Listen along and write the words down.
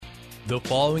The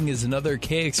following is another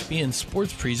KXPN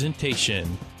Sports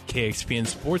presentation. KXPN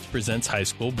Sports presents high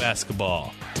school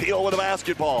basketball. Teal with a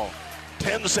basketball.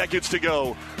 10 seconds to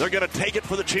go. They're going to take it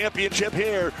for the championship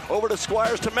here. Over to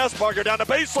Squires to Messbarger down the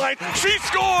baseline. She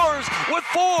scores with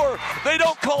 4. They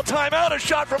don't call timeout. A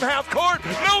shot from half court.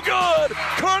 No good.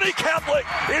 Kearney Catholic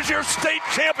is your state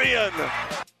champion.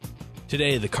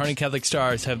 Today, the Kearney Catholic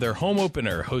Stars have their home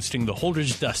opener hosting the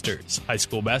Holdrege Dusters. High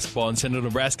school basketball in Central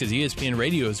Nebraska's ESPN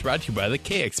Radio is brought to you by the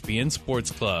KXPN Sports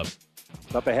Club.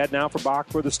 Up ahead now for Bach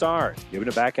for the Stars. Giving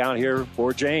it back out here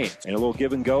for James. And a little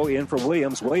give and go in for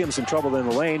Williams. Williams in trouble in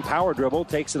the lane. Power dribble,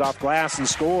 takes it off glass and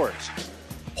scores.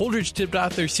 Holdrege tipped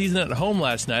off their season at home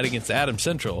last night against Adams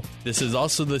Central. This is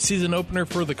also the season opener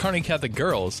for the Kearney Catholic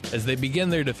girls as they begin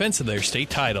their defense of their state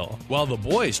title, while the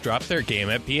boys drop their game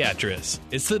at Beatrice.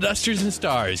 It's the Dusters and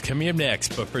Stars coming up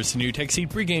next, but first, the New Tech Seed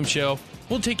pregame show.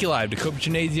 We'll take you live to Cope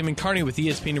Gymnasium in Kearney with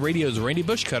ESPN Radio's Randy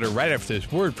Bushcutter right after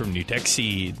this word from New Tech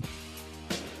Seed.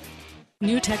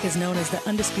 New Tech is known as the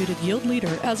undisputed yield leader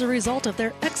as a result of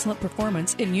their excellent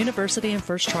performance in university and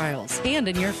first trials and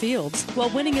in your fields.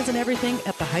 While winning isn't everything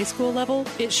at the high school level,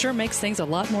 it sure makes things a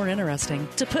lot more interesting.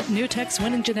 To put New Tech's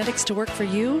winning genetics to work for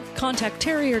you, contact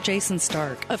Terry or Jason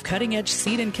Stark of Cutting Edge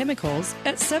Seed and Chemicals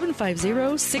at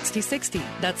 750-6060.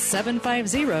 That's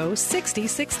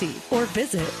 750-6060. Or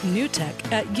visit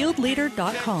newtech at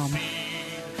yieldleader.com.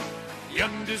 The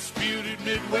undisputed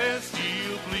Midwest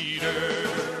yield leader.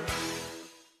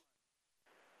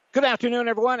 Good afternoon,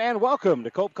 everyone, and welcome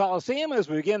to Cope Coliseum as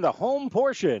we begin the home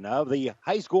portion of the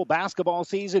high school basketball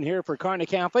season here for Kearney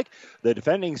Catholic. The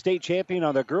defending state champion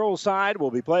on the girls' side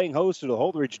will be playing host to the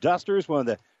Holdrege Dusters, one of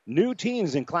the new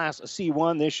teams in Class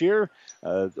C1 this year.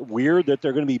 Weird that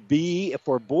they're going to be B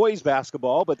for boys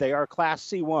basketball, but they are Class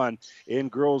C1 in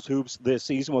girls hoops this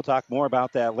season. We'll talk more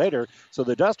about that later. So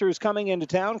the Dusters coming into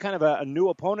town, kind of a new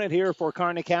opponent here for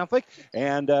Kearney Catholic.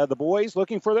 And the boys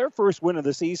looking for their first win of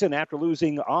the season after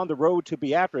losing on the road to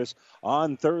Beatrice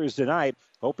on Thursday night.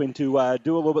 Hoping to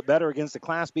do a little bit better against the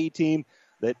Class B team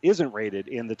that isn't rated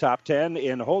in the top 10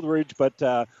 in Holdrege,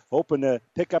 but hoping to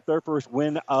pick up their first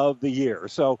win of the year.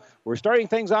 So we're starting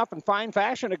things off in fine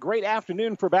fashion. A great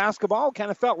afternoon for basketball.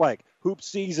 Kind of felt like hoop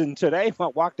season today.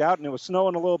 Walked out and it was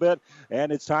snowing a little bit,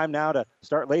 and it's time now to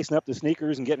start lacing up the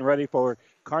sneakers and getting ready for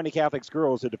Kearney Catholic's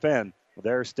girls to defend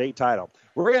their state title.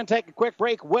 We're going to take a quick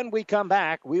break. When we come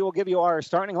back, we will give you our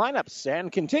starting lineups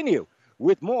and continue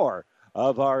with more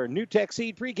of our New Tech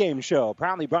Seed pregame show,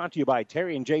 proudly brought to you by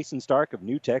Terry and Jason Stark of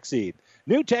New Tech Seed.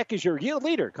 New Tech is your yield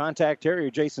leader. Contact Terry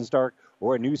or Jason Stark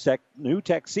or a New Tech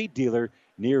Seed dealer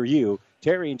near you.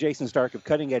 Terry and Jason Stark of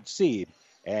Cutting Edge Seed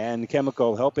and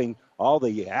Chemical, helping all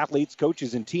the athletes,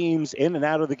 coaches, and teams in and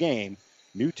out of the game.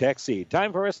 New Tech Seed.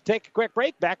 Time for us to take a quick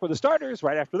break. Back with the starters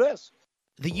right after this.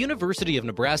 The University of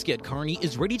Nebraska at Kearney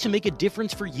is ready to make a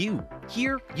difference for you.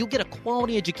 Here, you'll get a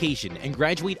quality education and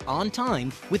graduate on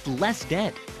time with less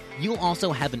debt. You'll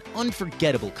also have an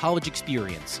unforgettable college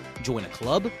experience. Join a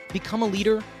club, become a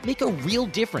leader, make a real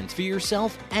difference for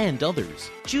yourself and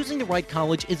others. Choosing the right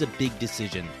college is a big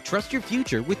decision. Trust your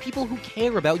future with people who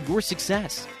care about your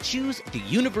success. Choose the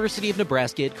University of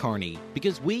Nebraska at Kearney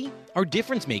because we are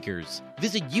difference makers.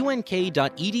 Visit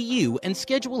unk.edu and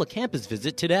schedule a campus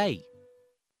visit today.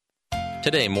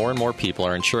 Today, more and more people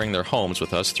are insuring their homes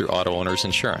with us through Auto Owners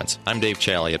Insurance. I'm Dave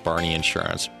Challey at Barney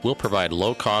Insurance. We'll provide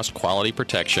low-cost, quality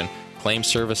protection, claim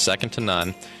service second to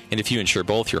none, and if you insure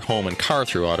both your home and car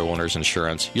through Auto Owners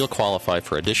Insurance, you'll qualify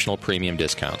for additional premium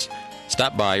discounts.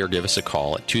 Stop by or give us a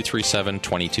call at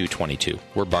 237-2222.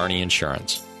 We're Barney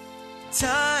Insurance.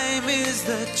 Time is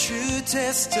the true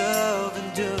test of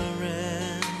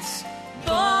endurance.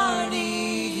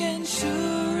 Barney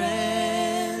Insurance.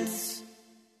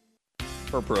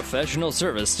 For professional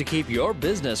service to keep your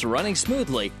business running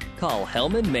smoothly, call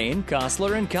Hellman, Maine,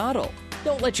 Kostler & Cottle.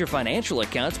 Don't let your financial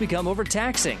accounts become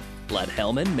overtaxing. Let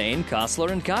Hellman, Maine,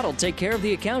 Kostler & Cottle take care of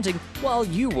the accounting while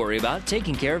you worry about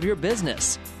taking care of your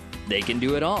business. They can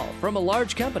do it all, from a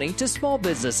large company to small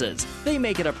businesses. They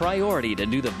make it a priority to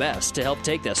do the best to help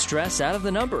take the stress out of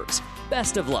the numbers.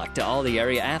 Best of luck to all the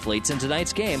area athletes in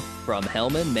tonight's game from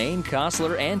Hellman, Maine,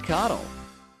 Kostler & Cottle.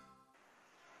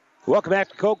 Welcome back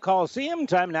to Cope Coliseum.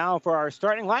 Time now for our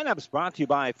starting lineups, brought to you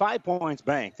by 5 Points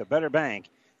Bank, the better bank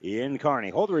in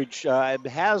Kearney. Holdrege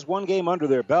has one game under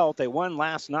their belt. They won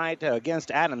last night against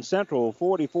Adams Central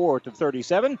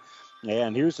 44-37.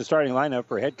 And here's the starting lineup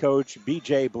for head coach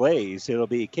B.J. Blaze. It'll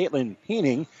be Caitlin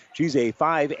Heening. She's a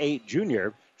 5'8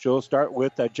 junior. She'll start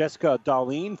with Jessica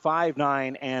Darlene,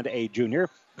 5'9 and a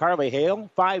junior. Carly Hale,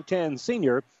 5'10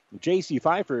 senior. J.C.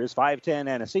 Pfeiffer is 5'10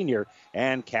 and a senior.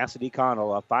 And Cassidy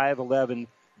Connell, a 5'11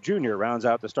 junior, rounds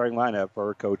out the starting lineup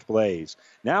for Coach Blaze.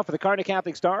 Now for the Kearney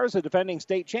Catholic Stars, the defending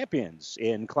state champions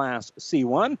in Class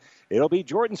C1. It'll be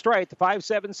Jordan Strite, the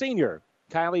 5'7" senior.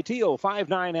 Kylie Teal,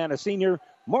 5'9" and a senior.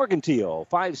 Morgan Teal,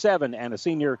 5'7" and a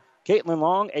senior. Caitlin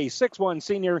Long, a 6'1"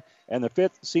 senior. And the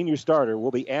fifth senior starter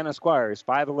will be Anna Squires,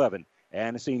 5'11",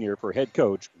 and a senior for head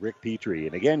coach Rick Petrie.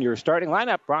 And again, your starting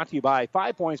lineup brought to you by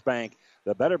 5 Points Bank,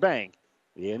 the better bank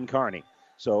in Kearney.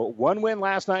 So one win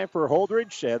last night for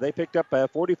Holdrege. They picked up a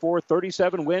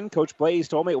 44-37 win. Coach Blaze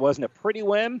told me it wasn't a pretty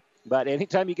win, but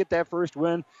anytime you get that first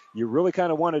win, you really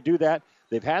kind of want to do that.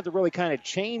 They've had to really kind of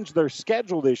change their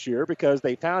schedule this year because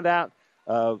they found out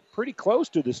pretty close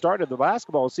to the start of the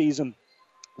basketball season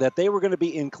that they were going to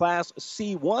be in Class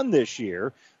C1 this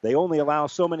year. They only allow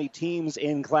so many teams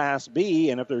in Class B,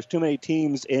 and if there's too many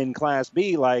teams in Class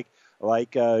B, like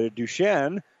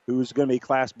Duchesne, who's going to be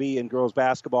Class B in girls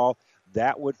basketball,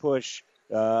 that would push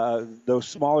those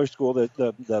smaller school,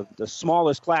 the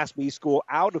smallest Class B school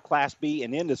out of Class B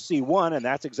and into C1, and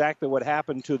that's exactly what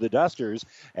happened to the Dusters,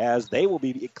 as they will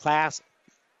be Class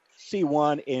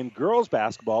C1 in girls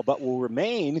basketball, but will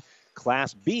remain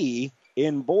Class B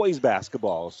in boys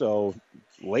basketball. So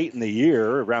late in the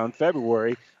year, around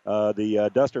February,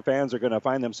 the Duster fans are going to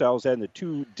find themselves in the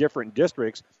two different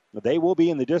districts. They will be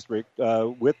in the district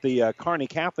with the Kearney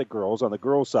Catholic girls on the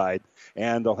girls' side,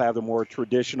 and they'll have the more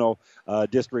traditional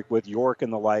district with York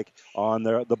and the like on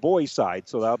the boys' side.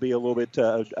 So that'll be a little bit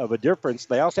of a difference.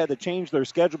 They also had to change their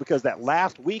schedule because that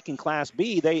last week in Class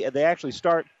B, they actually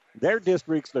start their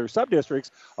districts, their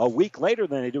sub-districts, a week later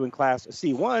than they do in Class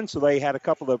C1, so they had a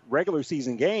couple of regular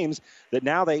season games that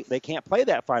now they can't play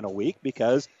that final week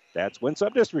because that's when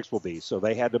sub-districts will be. So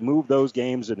they had to move those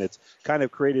games, and it's kind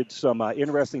of created some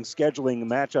interesting scheduling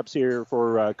matchups here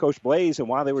for Coach Blaze. And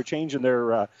while they were changing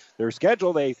their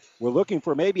schedule, they were looking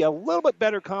for maybe a little bit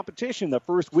better competition the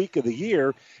first week of the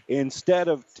year instead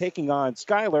of taking on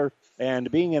Schuyler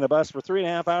and being in a bus for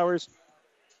 3.5 hours.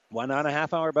 Why not a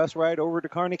half-hour bus ride over to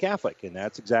Kearney Catholic? And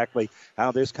that's exactly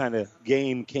how this kind of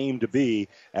game came to be,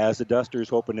 as the Dusters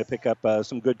hoping to pick up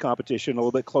some good competition a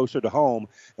little bit closer to home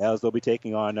as they'll be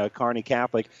taking on Kearney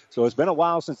Catholic. So it's been a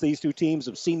while since these two teams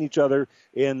have seen each other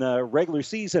in regular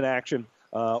season action.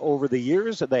 Over the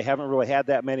years, they haven't really had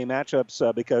that many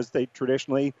matchups because they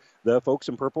traditionally, the folks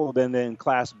in purple have been in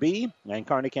Class B, and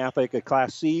Kearney Catholic, a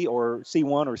Class C or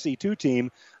C1 or C2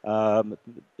 team,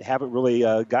 haven't really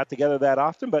got together that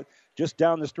often, but just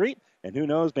down the street. And who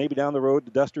knows, maybe down the road,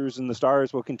 the Dusters and the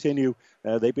Stars will continue.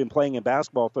 They've been playing in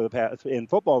basketball in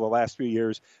football the last few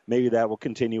years. Maybe that will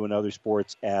continue in other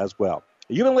sports as well.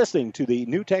 You've been listening to the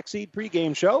New Tech Seed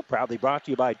pregame show, proudly brought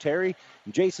to you by Terry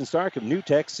and Jason Stark of New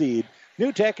Tech Seed.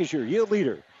 New Tech is your yield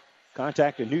leader.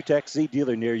 Contact a New Tech seed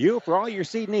dealer near you for all your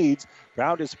seed needs.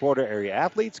 Proud to support our area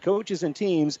athletes, coaches, and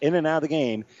teams in and out of the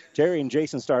game. Terry and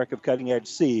Jason Stark of Cutting Edge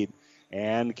Seed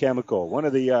and Chemical. One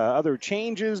of the other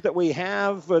changes that we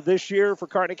have this year for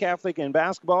Kearney Catholic in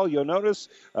basketball, you'll notice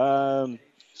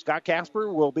Scott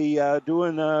Casper will be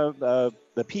doing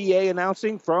the PA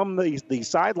announcing from the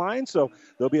sideline. So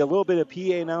there'll be a little bit of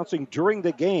PA announcing during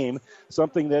the game,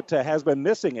 something that has been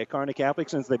missing at Kearney Catholic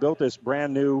since they built this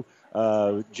brand new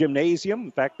gymnasium.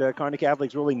 In fact, Kearney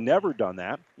Catholic's really never done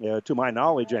that, to my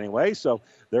knowledge anyway. So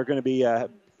they're going to be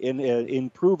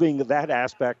improving that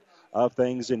aspect of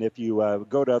things. And if you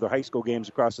go to other high school games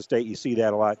across the state, you see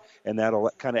that a lot, and that'll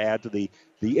kind of add to the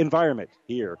environment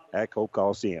here at Cope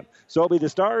Coliseum. So it'll be the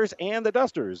Stars and the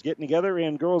Dusters getting together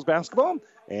in girls basketball,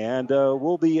 and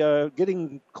we'll be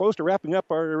getting close to wrapping up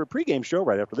our pregame show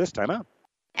right after this timeout.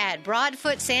 At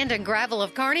Broadfoot Sand and Gravel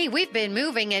of Kearney, we've been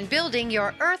moving and building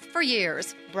your earth for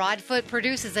years. Broadfoot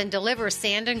produces and delivers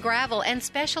sand and gravel and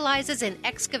specializes in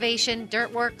excavation,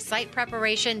 dirt work, site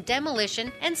preparation,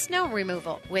 demolition, and snow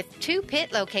removal, with 2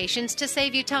 pit locations to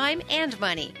save you time and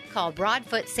money. Call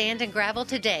Broadfoot Sand and Gravel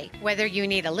today. Whether you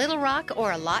need a little rock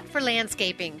or a lot for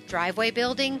landscaping, driveway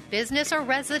building, business, or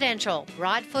residential,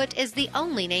 Broadfoot is the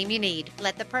only name you need.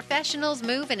 Let the professionals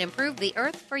move and improve the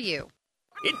earth for you.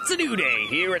 It's a new day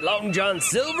here at Long John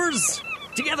Silver's.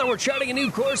 Together we're charting a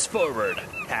new course forward.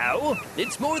 How?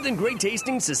 It's more than great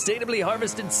tasting, sustainably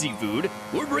harvested seafood.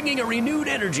 We're bringing a renewed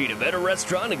energy to better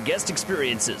restaurant and guest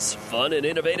experiences, fun and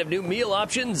innovative new meal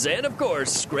options, and of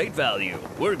course, great value.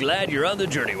 We're glad you're on the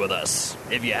journey with us.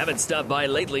 If you haven't stopped by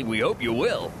lately, we hope you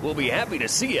will. We'll be happy to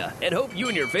see you and hope you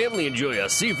and your family enjoy a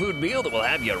seafood meal that will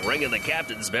have you ringing the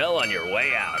captain's bell on your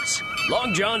way out.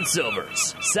 Long John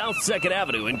Silver's, South 2nd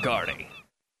Avenue in Kearney.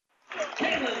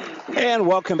 And And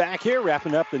welcome back here,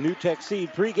 wrapping up the New Tech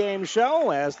Seed pregame show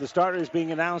as the starters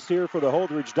being announced here for the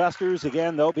Holdrege Dusters.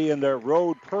 Again, they'll be in their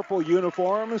road purple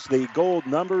uniforms, the gold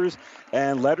numbers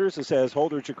and letters. It says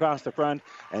Holdrege across the front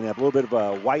and a little bit of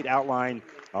a white outline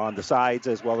on the sides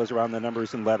as well as around the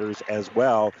numbers and letters as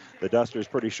well. The Dusters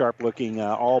pretty sharp looking,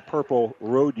 all purple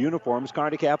road uniforms.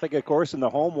 Kearney Catholic, of course, in the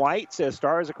home white, says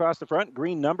stars across the front,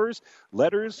 green numbers,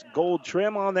 letters, gold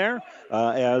trim on there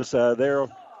as they're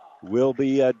will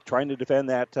be trying to defend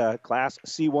that Class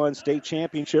C1 state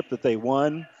championship that they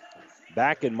won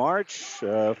back in March.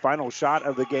 Final shot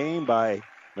of the game by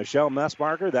Michelle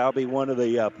Messbarger. That'll be one of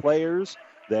the players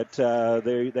that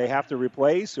they have to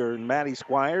replace, or Maddie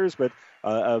Squires, but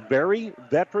a very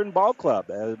veteran ball club,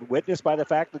 witnessed by the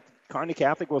fact that Kearney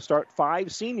Catholic will start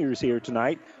 5 seniors here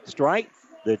tonight. Strite,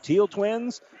 the Teal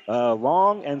twins,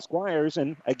 Long, and Squires.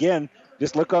 And again,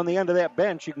 just look on the end of that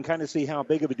bench. You can kind of see how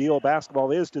big of a deal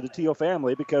basketball is to the Teal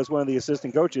family because one of the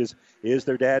assistant coaches is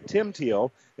their dad, Tim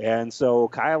Teal. And so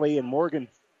Kylie and Morgan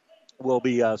will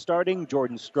be starting.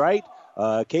 Jordan Strite,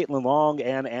 Caitlin Long,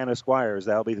 and Anna Squires.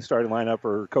 That'll be the starting lineup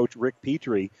for Coach Rick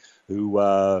Petrie, who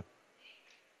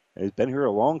has been here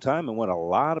a long time and won a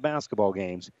lot of basketball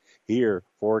games here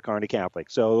for Kearney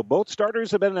Catholic. So both starters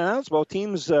have been announced. Both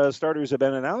teams' starters have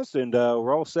been announced, and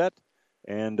we're all set.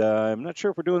 And I'm not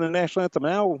sure if we're doing the national anthem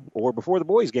now or before the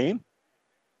boys' game.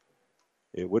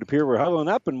 It would appear we're huddling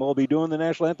up, and we'll be doing the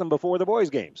national anthem before the boys'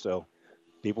 game. So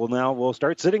people now will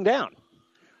start sitting down.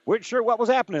 Weren't sure what was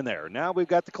happening there. Now we've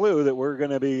got the clue that we're going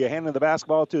to be handing the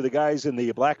basketball to the guys in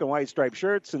the black and white striped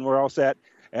shirts, and we're all set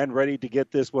and ready to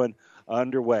get this one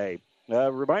underway.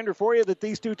 Reminder for you that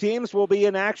these two teams will be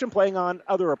in action playing on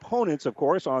other opponents, of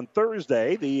course, on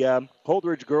Thursday. The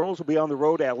Holdrege girls will be on the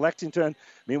road at Lexington.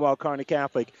 Meanwhile, Kearney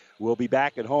Catholic will be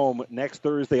back at home next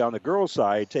Thursday on the girls'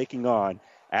 side, taking on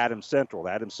Adams Central.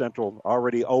 Adams Central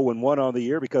already 0-1 on the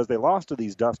year because they lost to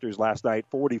these Dusters last night,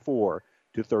 44-37.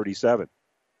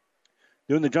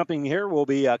 Doing the jumping here will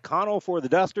be Connell for the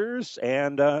Dusters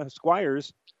and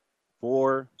Squires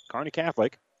for Kearney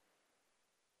Catholic.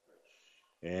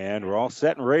 And we're all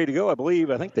set and ready to go,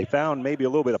 I think they found maybe a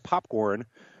little bit of popcorn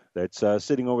that's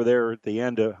sitting over there at the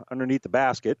end underneath the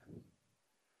basket.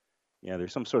 Yeah,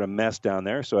 there's some sort of mess down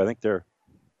there, so I think they're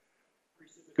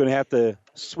going to have to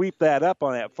sweep that up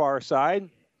on that far side.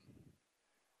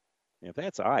 If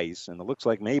that's ice, and it looks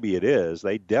like maybe it is,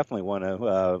 they definitely want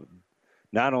to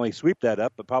not only sweep that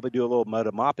up, but probably do a little mud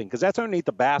of mopping, because that's underneath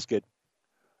the basket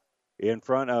in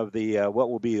front of the what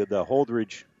will be the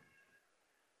Holdrege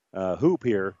hoop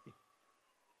here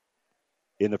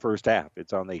in the first half.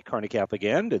 It's on the Kearney Catholic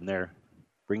end, and they're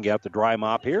bringing out the dry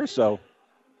mop here. So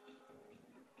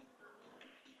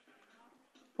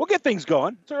we'll get things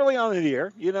going. It's early on in the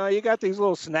year. You know, you got these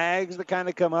little snags that kind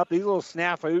of come up, these little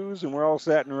snafus, and we're all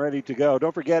set and ready to go.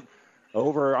 Don't forget,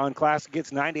 over on Classic,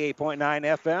 it's 98.9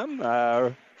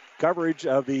 FM, coverage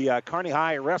of the Kearney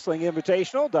High Wrestling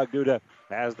Invitational. Doug Duda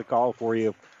has the call for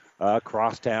you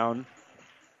across town,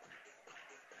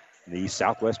 the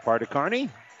southwest part of Kearney.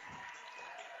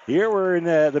 Here we're in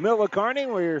the middle of Kearney.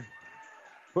 We're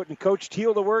putting Coach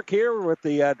Teal to work here with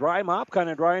the dry mop, kind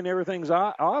of drying everything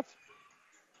off.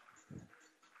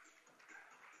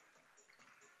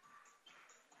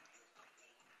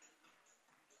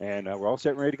 And we're all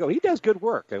set and ready to go. He does good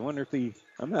work. I wonder if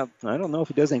I don't know if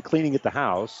he does any cleaning at the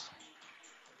house.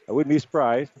 I wouldn't be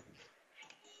surprised.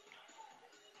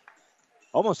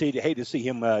 Almost hate to see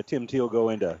him, Tim Teal, go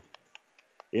into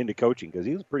coaching, because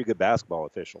he was a pretty good basketball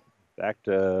official. In fact,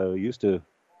 used to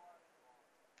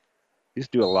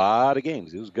do a lot of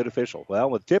games. He was a good official.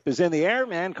 Well, the tip is in the air,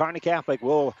 man. Kearney Catholic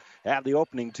will have the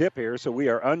opening tip here, so we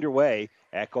are underway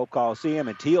at Cope Coliseum,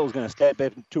 and Teal's going to step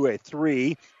into a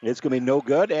three. It's going to be no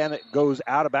good, and it goes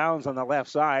out of bounds on the left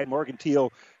side. Morgan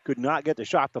Teal could not get the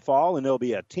shot to fall, and there'll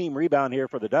be a team rebound here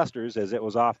for the Dusters as it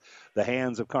was off the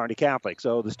hands of Kearney Catholic.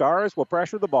 So the Stars will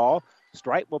pressure the ball.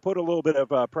 Stripe will put a little bit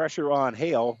of pressure on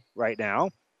Hale right now.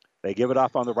 They give it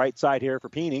off on the right side here for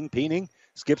Peening. Peening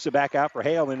skips it back out for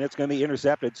Hale, and it's going to be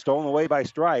intercepted, stolen away by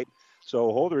Stripe.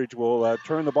 So Holdrege will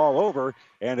turn the ball over,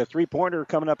 and a three-pointer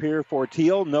coming up here for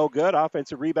Teal. No good.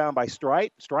 Offensive rebound by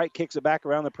Strite. Strite kicks it back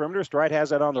around the perimeter. Strite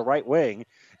has it on the right wing,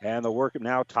 and the work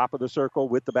now top of the circle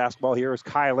with the basketball here is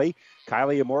Kylie.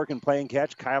 Kylie and Morgan playing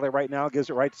catch. Kylie right now gives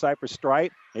it right side for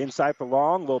Strite. Inside for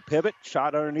Long. Little pivot.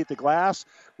 Shot underneath the glass.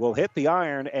 Will hit the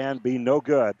iron and be no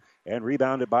good. And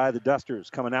rebounded by the Dusters.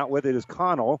 Coming out with it is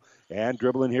Connell, and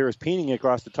dribbling here is Peening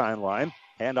across the timeline.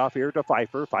 Handoff here to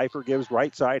Pfeiffer. Pfeiffer gives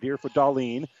right side here for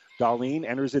Darlene. Darlene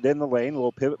enters it in the lane. A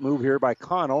little pivot move here by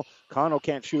Connell. Connell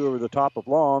can't shoot over the top of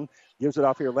Long. Gives it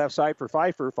off here left side for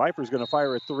Pfeiffer. Pfeiffer's going to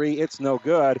fire a three. It's no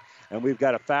good. And we've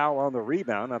got a foul on the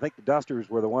rebound. I think the Dusters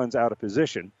were the ones out of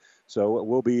position. So it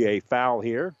will be a foul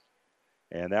here.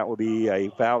 And that will be a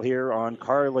foul here on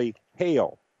Carly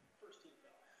Hale.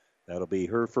 That'll be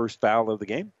her first foul of the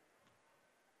game.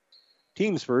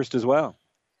 Team's first as well.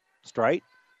 Strite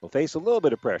will face a little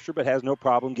bit of pressure, but has no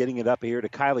problem getting it up here to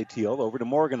Kylie Teal. Over to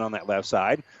Morgan on that left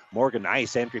side. Morgan,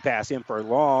 nice entry pass in for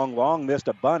Long. Long missed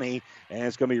a bunny, and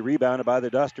it's going to be rebounded by the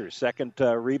Dusters. Second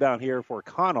rebound here for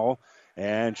Connell,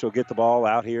 and she'll get the ball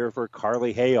out here for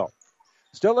Carly Hale.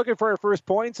 Still looking for her first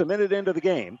points a minute into the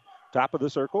game. Top of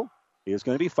the circle is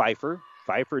going to be Pfeiffer.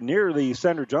 Pfeiffer near the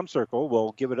center jump circle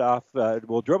will give it off,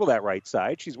 will dribble that right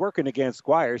side. She's working against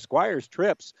Squires. Squires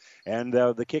trips, and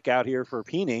the kick out here for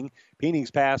Peening.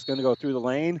 Peening's pass going to go through the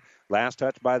lane. Last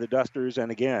touch by the Dusters,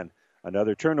 and again,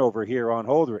 another turnover here on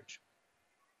Holdrege.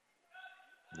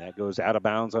 And that goes out of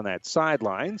bounds on that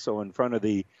sideline, so in front of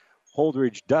the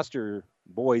Holdrege Duster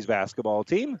boys basketball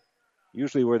team,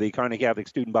 usually where the Kearney Catholic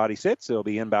student body sits. It'll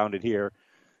be inbounded here,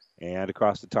 and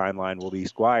across the timeline will be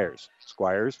Squires.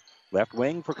 Squires, left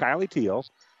wing for Kylie Teal.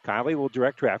 Kylie will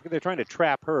direct traffic. They're trying to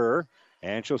trap her,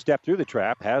 and she'll step through the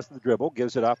trap, has the dribble,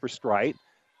 gives it off for Strite.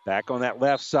 Back on that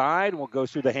left side, will go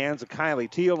through the hands of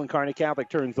Kylie Teal, and Kearney Catholic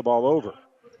turns the ball over.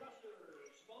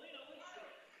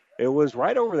 It was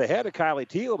right over the head of Kylie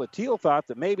Teal, but Teal thought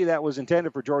that maybe that was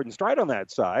intended for Jordan Strite on that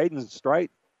side, and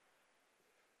Strite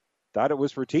thought it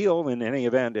was for Teal. In any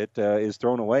event, it is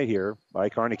thrown away here by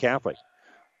Kearney Catholic.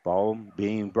 Ball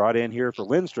being brought in here for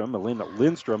Lindstrom. Melina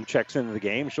Lindstrom checks into the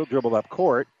game. She'll dribble up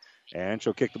court, and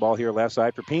she'll kick the ball here left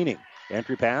side for Peening.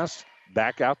 Entry pass,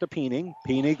 back out to Peening.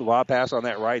 Peening, lob pass on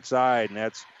that right side, and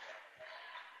that's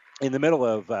in the middle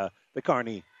of the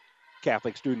Kearney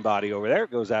Catholic student body over there.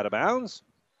 It goes out of bounds,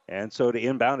 and so to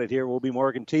inbound it here will be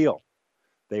Morgan Teal.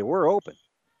 They were open.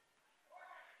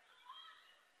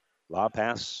 Lob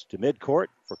pass to midcourt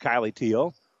for Kylie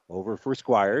Teal. Over for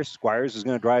Squires. Squires is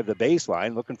going to drive the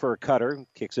baseline, looking for a cutter.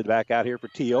 Kicks it back out here for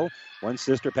Teal. One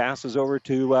sister passes over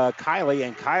to Kylie,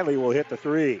 and Kylie will hit the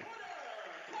three.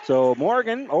 So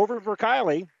Morgan over for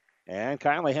Kylie, and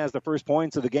Kylie has the first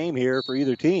points of the game here for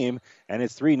either team, and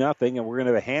it's 3-0, and we're going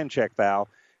to have a hand check foul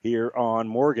here on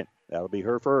Morgan. That'll be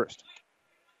her first.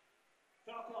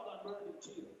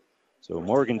 So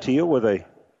Morgan Teal with a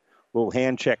little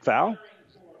hand check foul.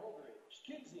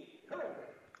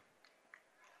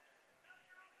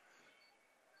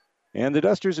 And the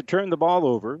Dusters have turned the ball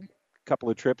over. A couple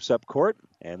of trips up court,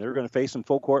 and they're going to face some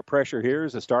full court pressure here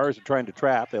as the Stars are trying to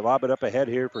trap. They lob it up ahead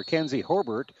here for Kenzie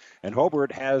Hobart, and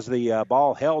Hobart has the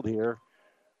ball held here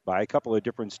by a couple of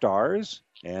different Stars,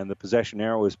 and the possession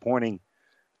arrow is pointing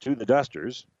to the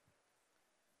Dusters.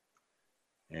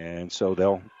 And so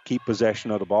they'll keep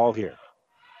possession of the ball here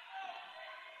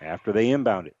after they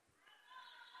inbound it.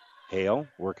 Hale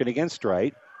working against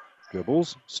Strite.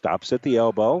 Dribbles, stops at the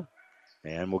elbow.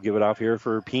 And we'll give it off here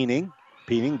for Peening.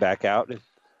 Peening back out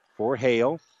for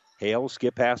Hale. Hale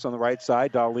skip pass on the right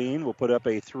side. Darlene will put up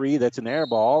a three. That's an air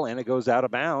ball, and it goes out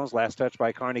of bounds. Last touch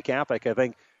by Kearney Catholic, I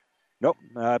think. Nope,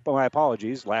 my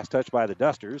apologies. Last touch by the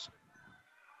Dusters.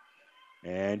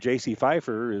 And J.C.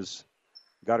 Pfeiffer has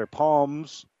got her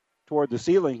palms toward the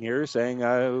ceiling here, saying,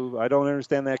 I don't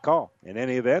understand that call. In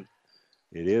any event,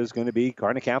 it is going to be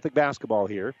Kearney Catholic basketball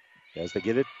here as they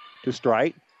get it to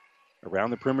Strite.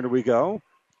 Around the perimeter we go.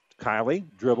 Kylie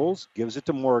dribbles, gives it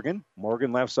to Morgan.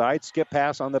 Morgan left side, skip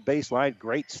pass on the baseline.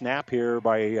 Great snap here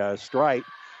by Strite.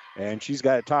 And she's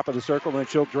got it top of the circle, and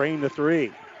she'll drain the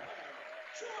three.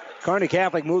 Kearney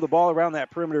Catholic moved the ball around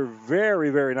that perimeter very,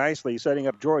 very nicely, setting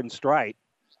up Jordan Strite.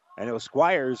 And it was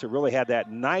Squires who really had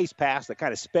that nice pass that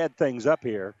kind of sped things up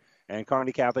here. And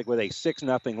Kearney Catholic with a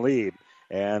 6-0 lead.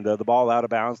 And the ball out of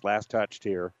bounds, last touched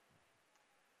here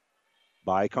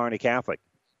by Kearney Catholic.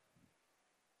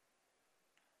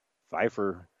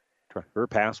 Pfeiffer, her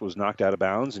pass was knocked out of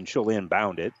bounds, and she'll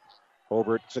inbound it.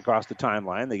 Hobart's across the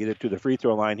timeline. They get it to the free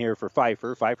throw line here for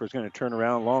Pfeiffer. Pfeiffer's going to turn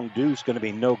around. Long deuce going to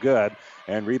be no good,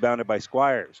 and rebounded by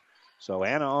Squires. So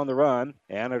Anna on the run.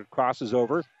 Anna crosses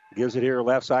over, gives it here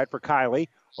left side for Kylie.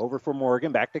 Over for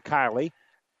Morgan, back to Kylie.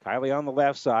 Kylie on the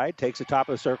left side, takes the top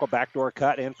of the circle, backdoor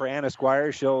cut in for Anna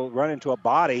Squires. She'll run into a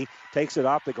body, takes it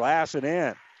off the glass and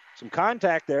in. Some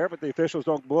contact there, but the officials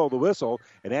don't blow the whistle,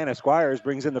 and Anna Squires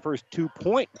brings in the first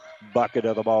 2-point bucket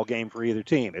of the ball game for either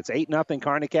team. It's 8-0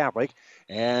 Kearney Catholic,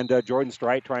 and Jordan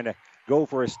Strite trying to go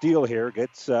for a steal here,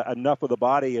 gets enough of the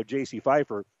body of J.C.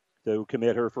 Pfeiffer to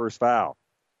commit her first foul.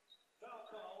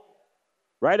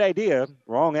 Right idea,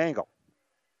 wrong angle.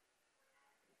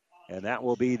 And that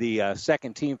will be the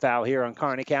second team foul here on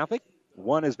Kearney Catholic.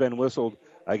 One has been whistled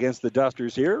against the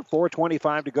Dusters here.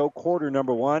 4:25 to go, quarter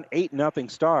number one. 8-0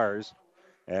 Stars,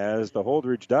 as the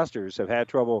Holdrege Dusters have had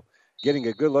trouble getting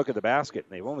a good look at the basket.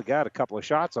 They've only got a couple of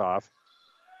shots off,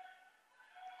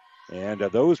 and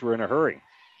those were in a hurry.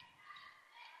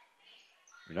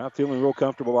 They're not feeling real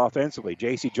comfortable offensively.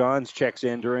 J.C. Johns checks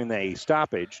in during the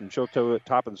stoppage, and she'll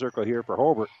top of the circle here for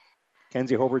Hobart.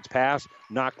 Kenzie Hobart's pass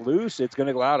knocked loose. It's going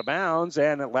to go out of bounds,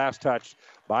 and at last touched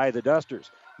by the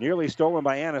Dusters. Nearly stolen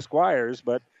by Anna Squires,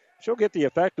 but she'll get the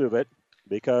effect of it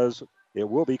because it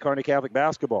will be Kearney Catholic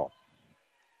basketball.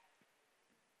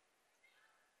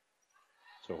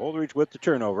 So Holdrege with the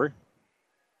turnover.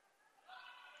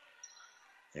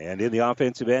 And in the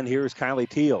offensive end, here is Kylie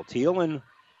Teal. Teal and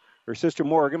her sister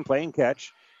Morgan playing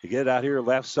catch to get it out here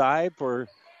left side for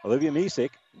Olivia Misek.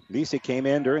 Misek came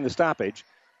in during the stoppage.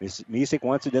 Misek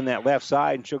wants it in that left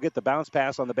side, and she'll get the bounce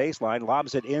pass on the baseline,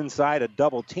 lobs it inside a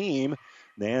double team,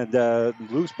 and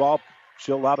loose ball,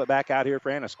 she'll lob it back out here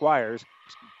for Anna Squires.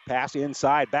 Pass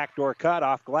inside, backdoor cut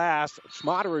off glass.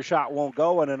 Schmaderer's shot won't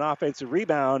go, and an offensive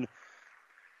rebound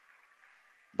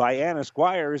by Anna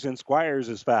Squires, and Squires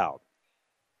is fouled.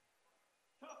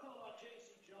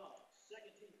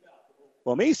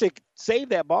 Well, Misek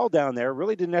saved that ball down there.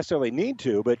 Really didn't necessarily need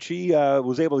to, but she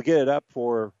was able to get it up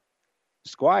for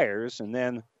Squires, and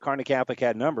then Kearney Catholic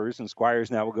had numbers, and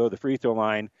Squires now will go to the free throw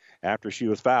line after she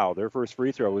was fouled. Their first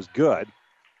free throw was good.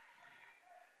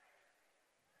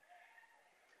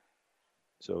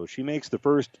 So she makes the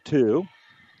first two.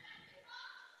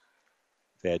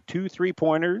 They had 2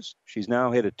 3-pointers. She's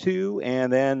now hit a 2,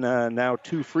 and then now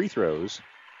 2 free throws.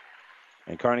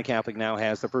 And Kearney Catholic now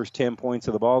has the first 10 points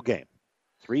of the ball game.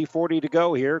 3:40 to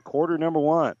go here, quarter number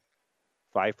one.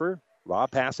 Pfeiffer,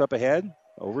 lob pass up ahead,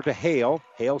 over to Hale.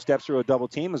 Hale steps through a double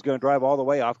team, is going to drive all the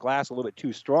way off glass a little bit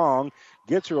too strong,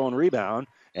 gets her own rebound,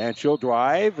 and she'll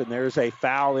drive, and there's a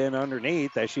foul in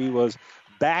underneath as she was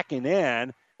backing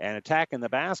in and attacking the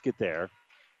basket there.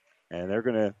 And they're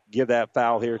going to give that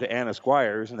foul here to Anna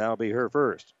Squires, and that'll be her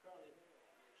first.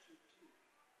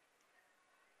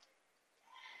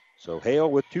 So Hale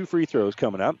with 2 free throws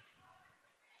coming up.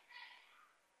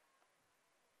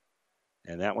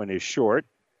 And that one is short.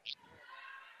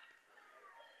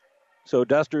 So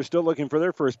Dusters still looking for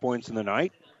their first points in the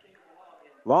night.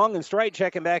 Long and Strite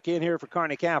checking back in here for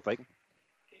Kearney Catholic.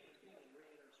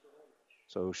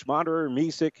 So Schmaderer,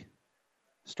 Misek,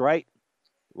 Strite,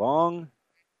 Long,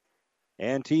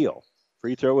 and Teal.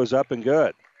 Free throw is up and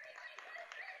good.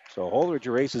 So Holdrege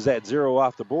erases that 0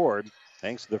 off the board,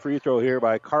 thanks to the free throw here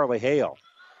by Carly Hale.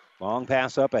 Long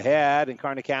pass up ahead, and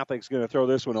Kearney Catholic's going to throw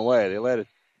this one away. They let it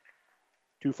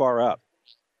too far up.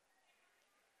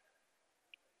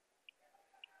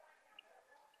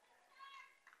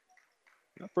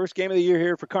 First game of the year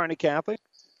here for Kearney Catholic.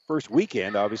 First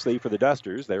weekend, obviously, for the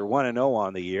Dusters. They were 1-0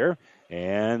 on the year,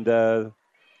 and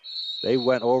they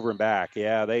went over and back.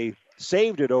 Yeah, they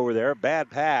saved it over there.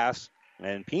 Bad pass,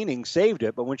 and Peening saved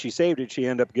it, but when she saved it, she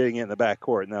ended up getting it in the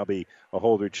backcourt, and that'll be a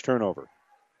Holdrege turnover.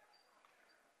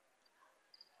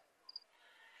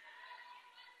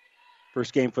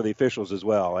 First game for the officials as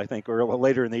well. I think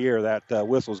later in the year that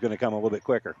whistle is going to come a little bit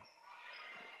quicker.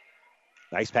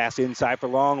 Nice pass inside for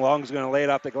Long. Long's going to lay it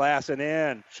off the glass and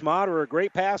in. Schmaderer, a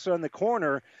great pass on the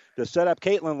corner to set up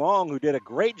Caitlin Long, who did a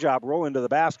great job rolling to the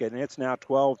basket, and it's now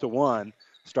 12-1.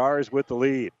 Stars with the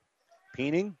lead.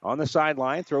 Peening on the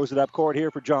sideline, throws it up court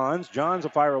here for Johns. Johns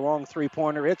will fire a long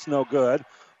three-pointer. It's no good.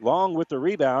 Long with the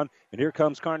rebound, and here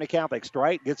comes Kearney Catholic.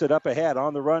 Strite gets it up ahead.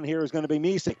 On the run here is going to be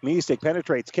Misek. Misek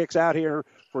penetrates, kicks out here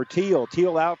for Teal.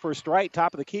 Teal out for Strite,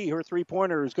 top of the key. Her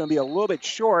three-pointer is going to be a little bit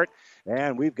short,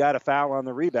 and we've got a foul on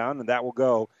the rebound, and that will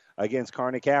go against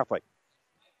Kearney Catholic.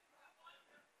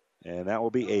 And that will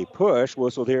be a push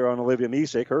whistled here on Olivia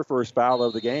Misek, her first foul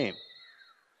of the game.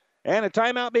 And a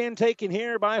timeout being taken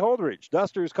here by Holdrege.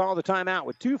 Dusters call the timeout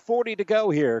with 2:40 to go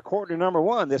here. Quarter number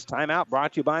one. This timeout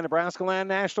brought to you by Nebraska Land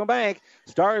National Bank.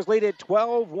 Stars lead at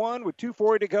 12-1 with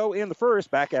 2:40 to go in the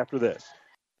first. Back after this.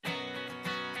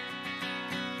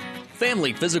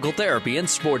 Family Physical Therapy and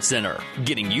Sports Center,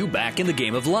 getting you back in the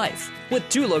game of life. With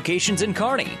 2 locations in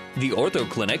Kearney, the Ortho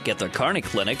Clinic at the Kearney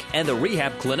Clinic and the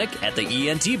Rehab Clinic at the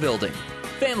ENT Building.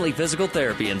 Family Physical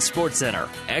Therapy and Sports Center,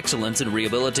 excellence in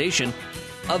rehabilitation.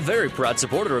 A very proud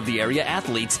supporter of the area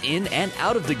athletes in and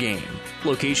out of the game.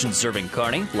 Locations serving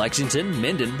Kearney, Lexington,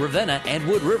 Minden, Ravenna, and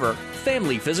Wood River.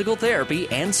 Family Physical Therapy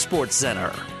and Sports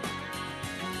Center.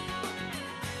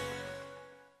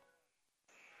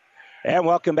 And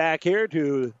welcome back here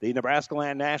to the Nebraska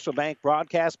Land National Bank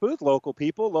broadcast booth. Local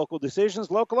people, local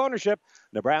decisions, local ownership.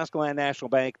 Nebraska Land National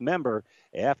Bank member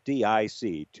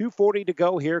FDIC. 2:40 to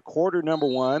go here, quarter number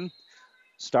one.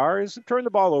 Stars have turned the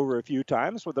ball over a few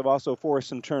times, but they've also forced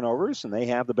some turnovers, and they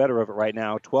have the better of it right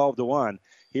now, 12-1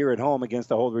 here at home against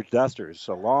the Holdrege Dusters.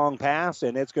 A long pass,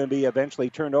 and it's going to be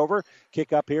eventually turned over.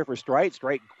 Kick up here for Strite.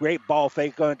 Strite, great ball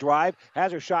fake, going to drive.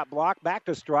 Has her shot blocked. Back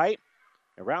to Strite.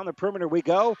 Around the perimeter we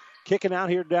go. Kicking out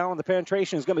here down the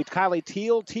penetration is going to be Kylie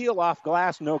Teal. Teal off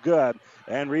glass, no good.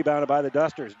 And rebounded by the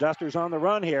Dusters. Dusters on the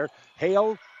run here.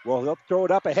 Hale will throw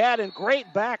it up ahead, and great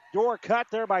backdoor cut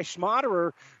there by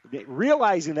Schmaderer.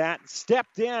 Realizing that,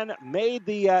 stepped in, made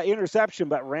the interception,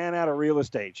 but ran out of real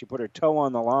estate. She put her toe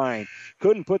on the line.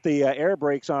 Couldn't put the air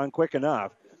brakes on quick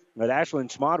enough. But Ashlyn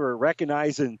Schmaderer,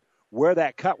 recognizing where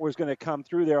that cut was going to come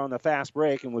through there on the fast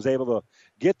break, and was able to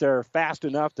get there fast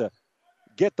enough to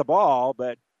get the ball,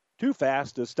 but too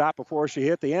fast to stop before she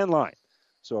hit the end line.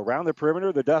 So around the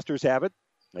perimeter, the Dusters have it.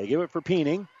 They give it for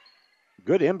Peening.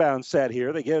 Good inbound set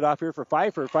here. They get it off here for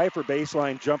Pfeiffer. Pfeiffer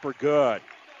baseline jumper, good.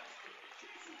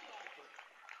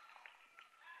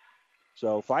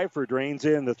 So Pfeiffer drains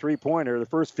in the three-pointer, the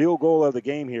first field goal of the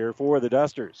game here for the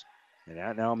Dusters. And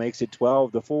that now makes it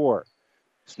 12-4.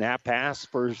 Snap pass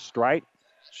for Strite.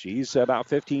 She's about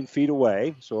 15 feet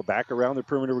away. So back around the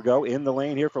perimeter we go. In the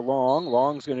lane here for Long.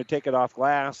 Long's going to take it off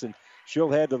glass, and she'll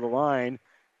head to the line.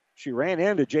 She ran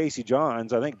into J.C.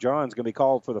 Johns. I think Johns going to be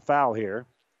called for the foul here.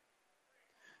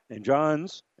 And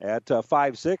Johns at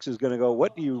 5'6" is going to go,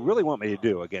 what do you really want me to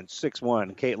do against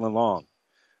 6'1", Caitlin Long?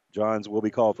 Johns will be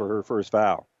called for her first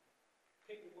foul.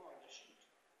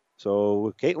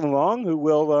 So Caitlin Long, who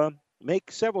will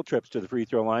make several trips to the free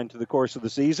throw line through the course of the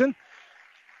season,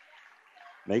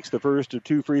 makes the first of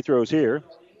two free throws here.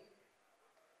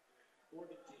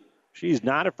 She's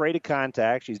not afraid of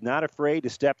contact. She's not afraid to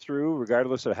step through,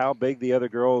 regardless of how big the other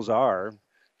girls are.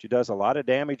 She does a lot of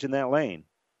damage in that lane.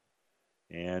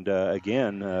 And,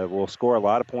 again, will score a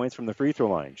lot of points from the free throw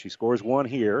line. She scores one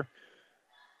here.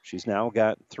 She's now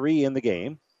got 3 in the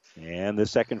game. And the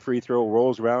second free throw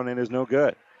rolls around and is no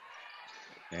good.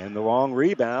 And the long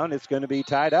rebound, it's going to be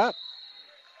tied up.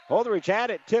 Holdrege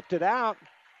had it, tipped it out.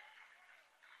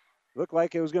 Looked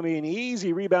like it was going to be an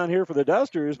easy rebound here for the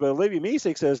Dusters, but Olivia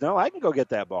Misick says, no, I can go get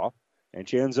that ball. And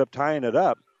she ends up tying it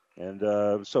up. And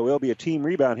so it'll be a team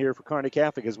rebound here for Kearney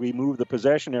Catholic as we move the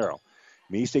possession arrow.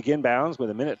 Misick inbounds with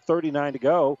 1:39 to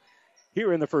go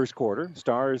here in the first quarter.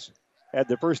 Stars had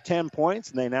the first 10 points,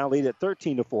 and they now lead at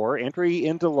 13-4. Entry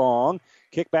into Long.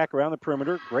 Kick back around the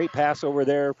perimeter. Great pass over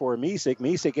there for Misick.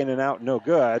 Misick in and out, no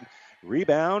good.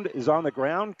 Rebound is on the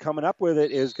ground. Coming up with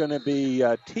it is going to be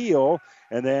Teal,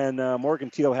 and then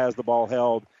Morgan Teal has the ball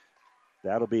held.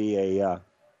 That'll be a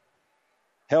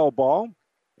held ball,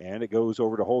 and it goes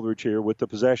over to Holdrege here with the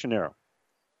possession arrow.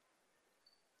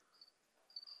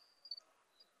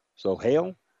 So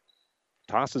Hale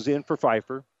tosses in for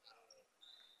Pfeiffer.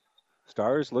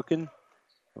 Stars looking,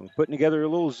 putting together a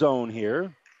little zone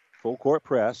here. Full court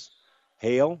press.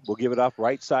 Hale will give it off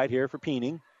right side here for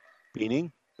Peening.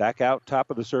 Peening back out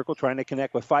top of the circle, trying to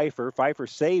connect with Pfeiffer. Pfeiffer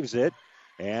saves it,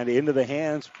 and into the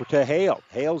hands to Hale.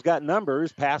 Hale's got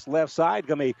numbers. Pass left side,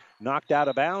 going to be knocked out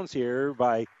of bounds here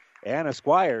by Anna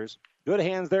Squires. Good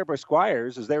hands there by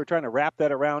Squires as they were trying to wrap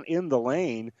that around in the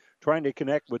lane, trying to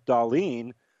connect with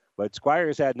Darlene. But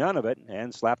Squires had none of it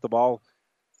and slapped the ball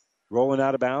rolling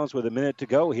out of bounds with 1 minute to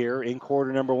go here in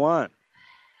quarter number 1.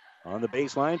 On the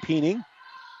baseline, Peening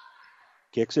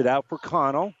kicks it out for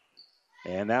Connell.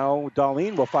 And now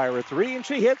Darlene will fire a 3, and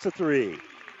she hits a 3.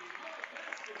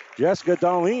 Jessica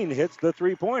Darlene hits the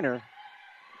three-pointer.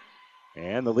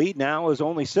 And the lead now is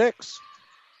only 6.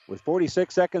 With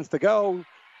 46 seconds to go,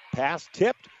 pass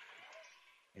tipped.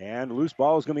 And loose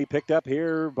ball is going to be picked up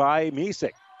here by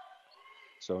Misick.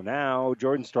 So now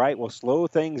Jordan Strite will slow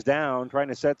things down, trying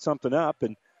to set something up.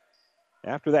 And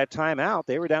after that timeout,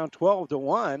 they were down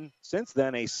 12-1. Since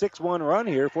then, a 6-1 run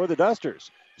here for the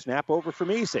Dusters. Snap over for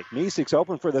Misick. Misick's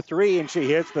open for the 3, and she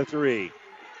hits the 3.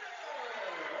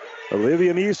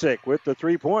 Olivia Misick with the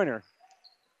three-pointer.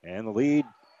 And the lead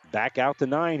back out to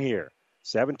 9 here.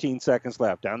 17 seconds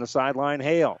left. Down the sideline,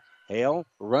 Hale. Hale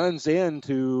runs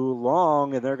into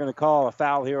Long, and they're going to call a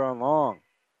foul here on Long.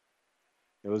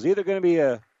 It was either going to be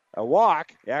a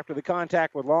walk after the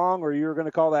contact with Long, or you were going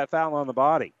to call that foul on the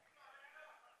body.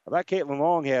 I thought Caitlin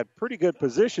Long had pretty good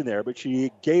position there, but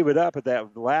she gave it up at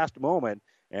that last moment,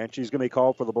 and she's going to be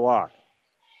called for the block.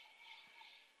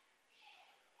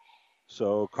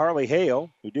 So Carly Hale,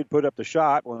 who did put up the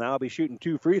shot, will now be shooting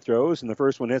 2 free throws, and the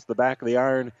first one hits the back of the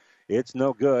iron. It's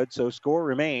no good, so score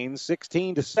remains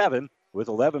 16-7 with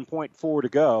 11.4 to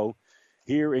go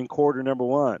here in quarter number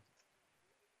 1.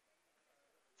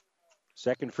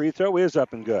 Second free throw is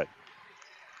up and good.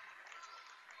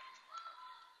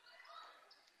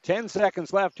 10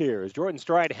 seconds left here as Jordan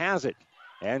Stride has it.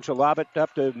 And she'll lob it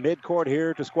up to midcourt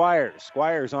here to Squires.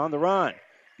 Squires on the run.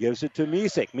 Gives it to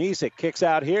Misek. Misek kicks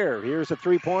out here. Here's a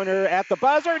three-pointer at the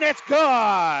buzzer, and it's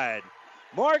good!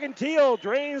 Morgan Teal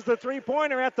drains the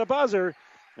three-pointer at the buzzer,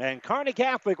 and Kearney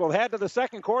Catholic will head to the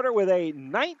second quarter with a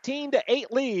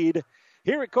 19-8 lead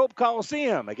here at Cope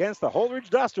Coliseum against the Holdrege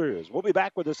Dusters. We'll be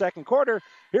back with the second quarter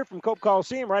here from Cope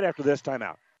Coliseum right after this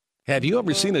timeout. Have you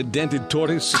ever seen a dented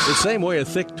tortoise? The same way a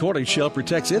thick tortoise shell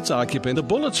protects its occupant, the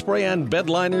bullet spray on bed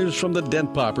liners from the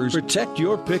Dent Poppers protect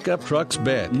your pickup truck's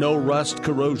bed. No rust,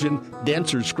 corrosion,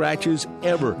 dents, or scratches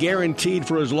ever. Guaranteed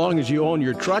for as long as you own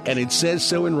your truck, and it says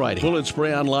so in writing. Bullet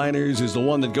spray on liners is the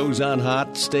one that goes on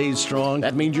hot, stays strong.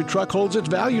 That means your truck holds its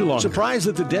value longer. Surprised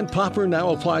that the Dent Popper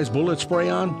now applies bullet spray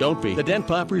on? Don't be. The Dent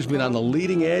Popper's been on the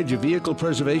leading edge of vehicle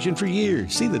preservation for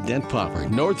years. See the Dent Popper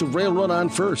north of Railroad on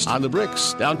First, on the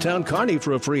Bricks, downtown Kearney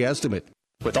for a free estimate.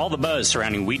 With all the buzz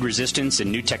surrounding weed resistance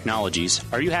and new technologies,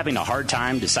 are you having a hard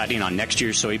time deciding on next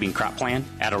year's soybean crop plan?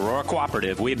 At Aurora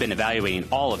Cooperative, we have been evaluating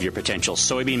all of your potential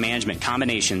soybean management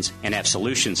combinations and have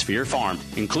solutions for your farm,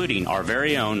 including our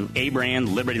very own A-brand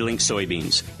Liberty Link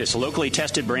soybeans. This locally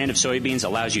tested brand of soybeans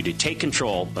allows you to take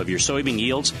control of your soybean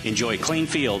yields, enjoy clean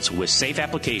fields with safe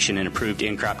application and approved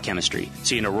in-crop chemistry.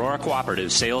 See an Aurora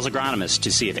Cooperative sales agronomist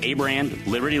to see if A-brand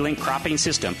Liberty Link cropping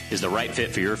system is the right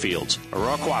fit for your fields.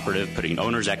 Aurora Cooperative, putting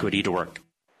owner's equity to work.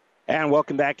 And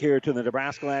welcome back here to the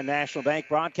Nebraska Land National Bank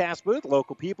broadcast booth.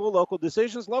 Local people, local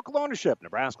decisions, local ownership.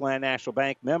 Nebraska Land National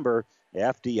Bank member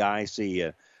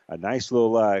FDIC. A nice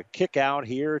little kick out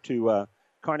here to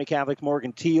Kearney Catholic's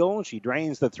Morgan Teal. She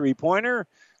drains the three-pointer.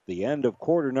 The end of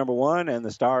quarter number one, and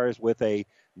the Stars with a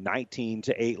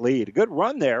 19-8 lead. A good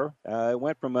run there. It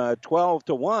went from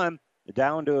 12-1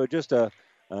 down to just a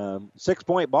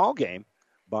 6-point ball game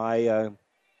by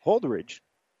Holdrege,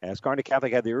 as Kearney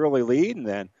Catholic had the early lead, and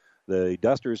then the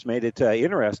Dusters made it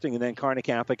interesting, and then Kearney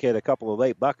Catholic hit a couple of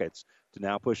late buckets to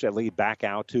now push that lead back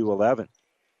out to 11.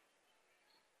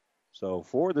 So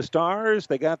for the Stars,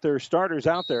 they got their starters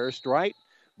out there, Strite,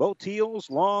 both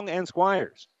Teals, Long, and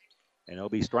Squires. And it'll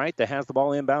be Strite that has the ball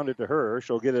inbounded to her.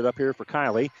 She'll get it up here for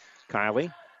Kylie.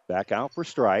 Kylie back out for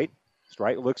Strite.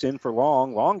 Strite looks in for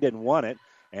Long. Long didn't want it,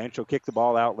 and she'll kick the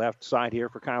ball out left side here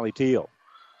for Kylie Teal.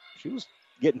 She was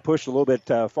getting pushed a little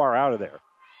bit far out of there.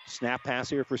 Snap pass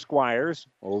here for Squires.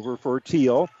 Over for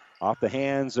Teal. Off the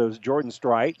hands of Jordan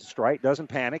Strite. Strite doesn't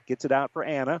panic. Gets it out for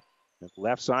Anna.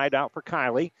 Left side out for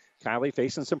Kylie. Kylie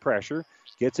facing some pressure.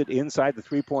 Gets it inside the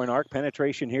three-point arc.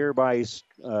 Penetration here by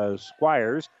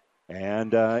Squires.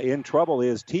 And in trouble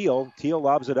is Teal. Teal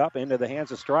lobs it up into the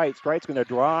hands of Strite. Strite's going to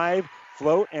drive,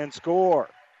 float, and score.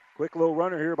 Quick little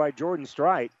runner here by Jordan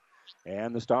Strite.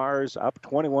 And the Stars up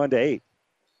 21-8.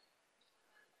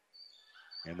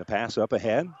 And the pass up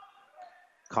ahead.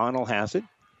 Connell has it.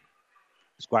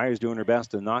 Squires doing her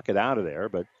best to knock it out of there,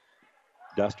 but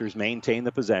Dusters maintain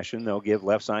the possession. They'll give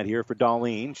left side here for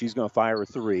Darlene. She's going to fire a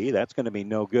three. That's going to be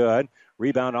no good.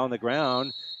 Rebound on the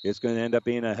ground. It's going to end up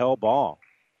being a held ball.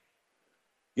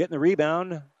 Getting the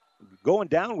rebound, going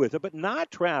down with it, but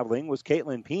not traveling was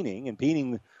Caitlin Peening. And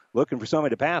Peening looking for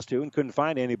somebody to pass to and couldn't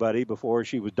find anybody before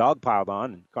she was dogpiled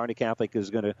on. And Kearney Catholic is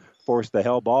going to force the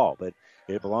held ball, but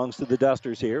it belongs to the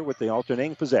Dusters here with the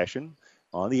alternating possession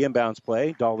on the inbounds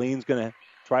play. Darlene's going to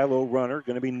try a little runner,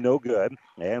 going to be no good.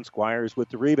 And Squires with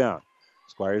the rebound.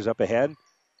 Squires up ahead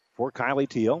for Kylie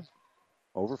Teal.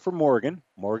 Over for Morgan.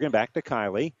 Morgan back to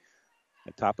Kylie.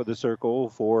 At top of the circle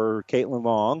for Caitlin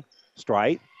Long.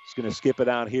 Strite is going to skip it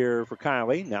out here for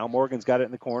Kylie. Now Morgan's got it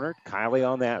in the corner. Kylie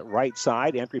on that right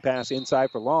side. Entry pass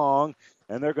inside for Long.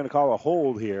 And they're going to call a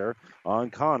hold here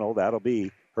on Connell. That'll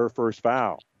be her first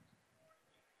foul.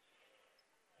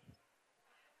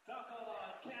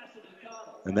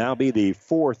 And that'll be the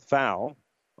fourth foul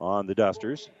on the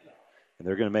Dusters. And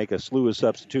they're going to make a slew of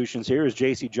substitutions here as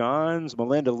J.C. Johns,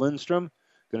 Melinda Lindstrom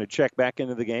going to check back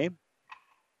into the game.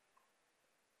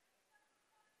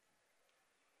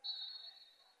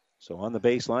 So on the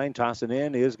baseline, tossing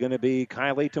in is going to be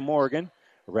Kylie to Morgan.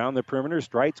 Around the perimeter,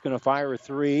 Strite's going to fire a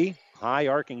three. High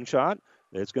arcing shot.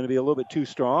 It's going to be a little bit too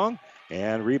strong.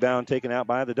 And rebound taken out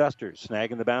by the Dusters.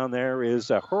 Snagging the bound there is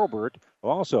Herbert, who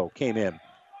also came in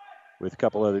with a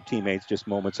couple other teammates just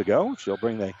moments ago. She'll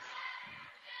bring the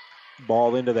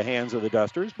ball into the hands of the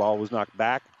Dusters. Ball was knocked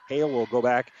back. Hale will go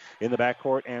back in the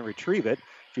backcourt and retrieve it.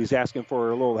 She's asking for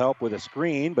a little help with a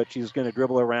screen, but she's going to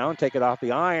dribble around, take it off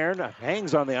the iron.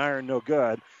 Hangs on the iron, no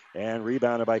good. And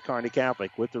rebounded by Kearney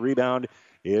Catholic. With the rebound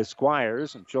is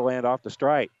Squires, and she'll hand off to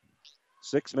Strite.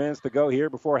 6 minutes to go here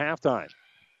before halftime.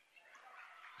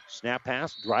 Snap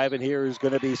pass, driving here is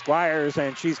going to be Squires,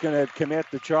 and she's going to commit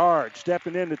the charge.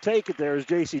 Stepping in to take it there is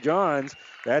J.C. Johns.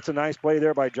 That's a nice play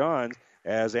there by Johns,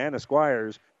 as Anna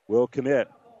Squires will commit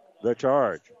the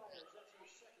charge.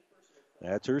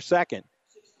 That's her second.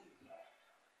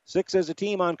 6 as a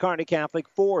team on Kearney Catholic,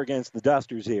 4 against the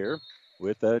Dusters here,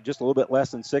 with just a little bit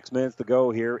less than 6 minutes to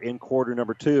go here in quarter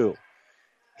number 2.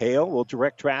 Hale will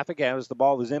direct traffic as the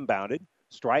ball is inbounded.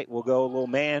 Strite will go a little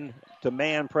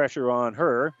man-to-man pressure on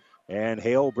her, and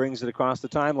Hale brings it across the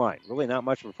timeline. Really not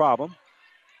much of a problem.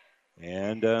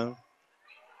 And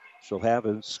she'll have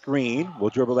a screen.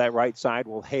 We'll dribble that right side.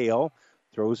 Will Hale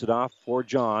throws it off for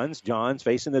Johns. Johns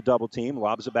facing the double team.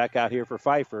 Lobs it back out here for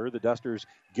Pfeiffer. The Dusters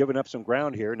giving up some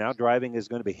ground here. Now driving is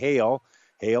going to be Hale.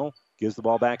 Hale gives the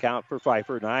ball back out for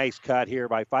Pfeiffer. Nice cut here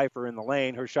by Pfeiffer in the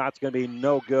lane. Her shot's going to be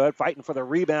no good. Fighting for the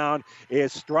rebound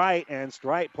is Strite, and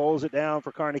Strite pulls it down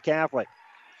for Kearney Catholic.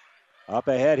 Up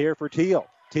ahead here for Teal.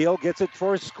 Teal gets it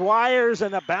for Squires,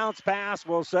 and the bounce pass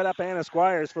will set up Anna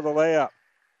Squires for the layup.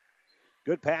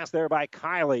 Good pass there by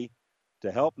Kylie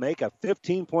to help make a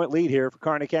 15-point lead here for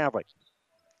Kearney Catholic.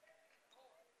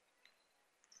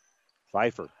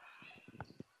 Pfeiffer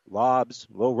lobs,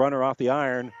 low runner off the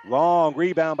iron. Long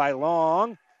rebound by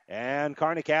Long. And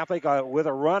Kearney Catholic with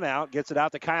a run out gets it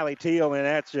out to Kylie Teal, and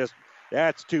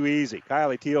that's too easy.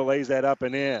 Kylie Teal lays that up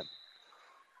and in.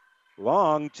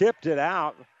 Long tipped it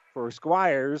out for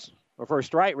Squires, or for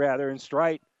Strite rather, and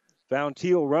Strite found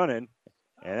Teal running,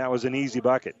 and that was an easy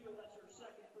bucket.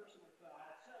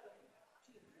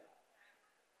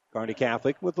 Kearney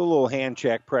Catholic with a little hand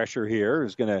check pressure here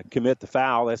is going to commit the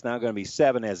foul. That's now going to be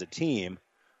 7 as a team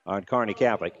on Kearney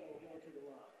Catholic.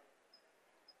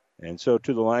 And so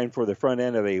to the line for the front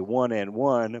end of a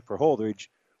 1-and-1 for Holdrege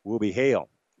will be Hale.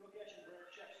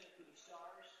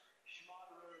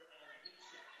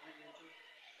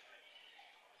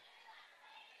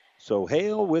 So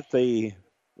Hale with the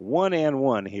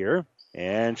 1-and-1 here,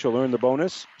 and she'll earn the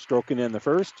bonus, stroking in the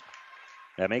first.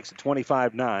 That makes it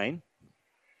 25-9.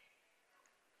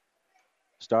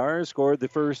 Stars scored the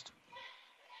first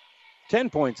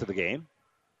 10 points of the game.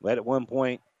 Led at 1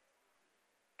 point,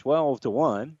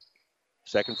 12-1.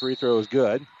 Second free throw is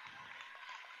good.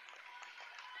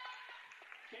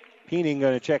 Peening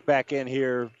going to check back in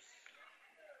here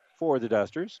for the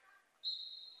Dusters.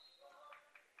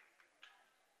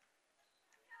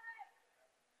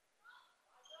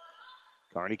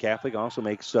 Kearney Catholic also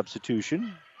makes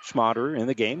substitution. Schmaderer in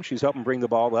the game. She's helping bring the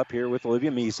ball up here with Olivia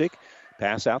Misek.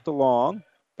 Pass out to Long.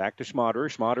 Back to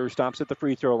Schmaderer. Schmaderer stops at the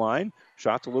free throw line.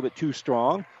 Shot's a little bit too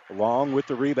strong. Long with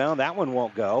the rebound. That one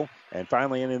won't go. And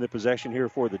finally in the possession here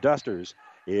for the Dusters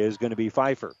is going to be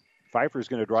Pfeiffer. Pfeiffer's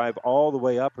going to drive all the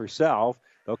way up herself.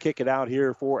 They'll kick it out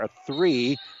here for a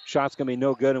 3. Shot's going to be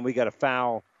no good, and we got a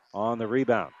foul on the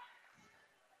rebound.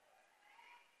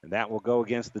 And that will go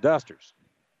against the Dusters.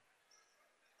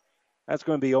 That's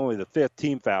going to be only the 5th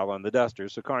team foul on the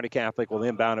Dusters, so Kearney Catholic will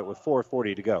inbound it with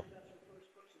 4:40 to go.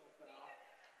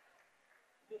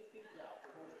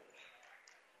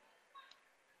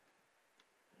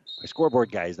 My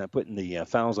scoreboard guy is not putting the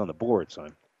fouls on the board, so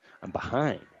I'm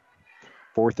behind.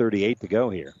 4:38 to go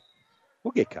here.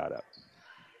 We'll get caught up.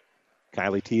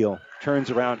 Kylie Teal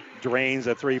turns around, drains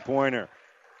a three-pointer.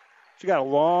 She got a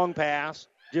long pass,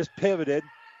 just pivoted,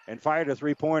 and fired a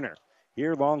three-pointer.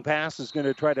 Here, long pass is going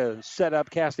to try to set up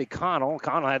Cassidy Connell.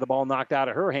 Connell had the ball knocked out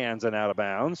of her hands and out of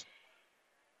bounds.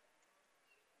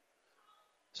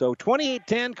 So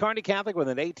 28-10, Kearney Catholic with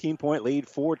an 18-point lead,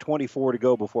 4:24 to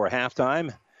go before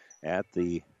halftime. At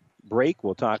the break,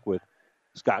 we'll talk with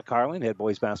Scott Carlin, head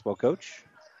boys basketball coach.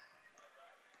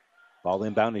 Ball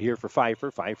inbounded here for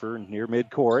Pfeiffer. Pfeiffer near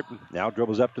midcourt. Now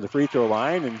dribbles up to the free throw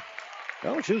line. And,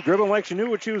 well, she was dribbling like she knew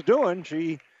what she was doing.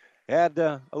 She had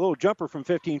a little jumper from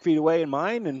 15 feet away in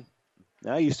mind, and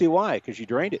now you see why, because she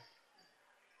drained it.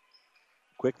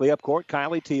 Quickly up court,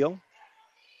 Kylie Teal.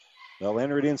 They'll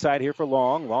enter it inside here for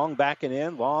Long. Long backing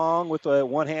in. Long with a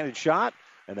one-handed shot,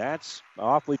 and that's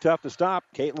awfully tough to stop.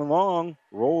 Caitlin Long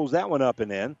rolls that one up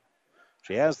and in.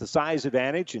 She has the size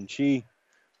advantage, and she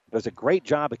does a great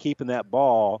job of keeping that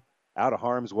ball out of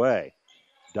harm's way.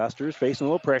 Dusters facing a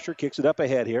little pressure, kicks it up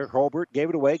ahead here. Holbert gave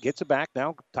it away, gets it back.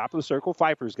 Now top of the circle,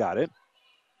 Pfeiffer's got it.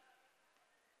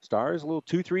 Stars, a little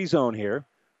 2-3 zone here.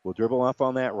 We'll dribble up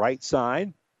on that right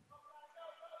side.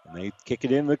 And they kick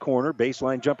it in the corner.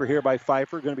 Baseline jumper here by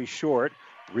Pfeiffer, going to be short.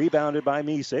 Rebounded by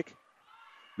Misek.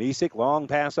 Misek, long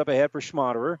pass up ahead for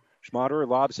Schmaderer. Schmaderer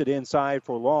lobs it inside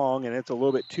for Long, and it's a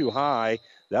little bit too high.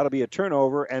 That'll be a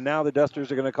turnover, and now the Dusters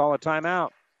are going to call a timeout.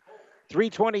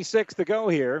 3:26 to go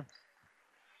here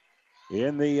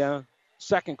in the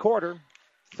second quarter.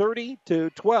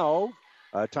 30-12.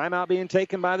 timeout being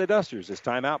taken by the Dusters. This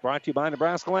timeout brought to you by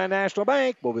Nebraska Land National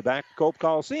Bank. We'll be back to Cope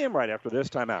Coliseum right after this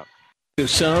timeout. To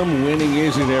some, winning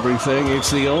isn't everything, it's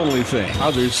the only thing.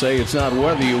 Others say it's not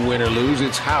whether you win or lose,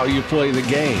 it's how you play the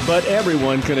game. But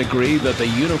everyone can agree that the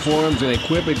uniforms and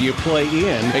equipment you play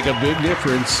in make a big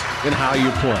difference in how you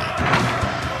play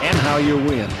and how you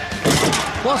win.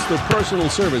 Plus the personal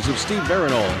service of Steve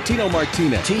Barinol, Tino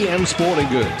Martinez, TM Sporting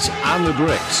Goods, on the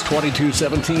bricks,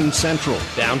 2217 Central,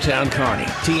 downtown Kearney.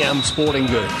 TM Sporting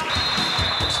Goods,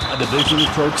 a division of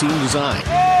Protein Design.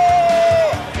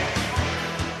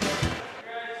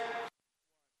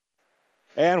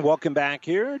 And welcome back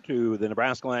here to the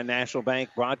Nebraska Land National Bank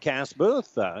broadcast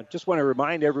booth. Just want to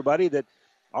remind everybody that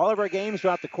all of our games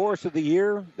throughout the course of the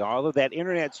year, all of that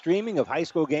internet streaming of high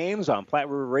school games on Platte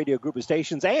River Radio Group of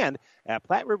Stations and at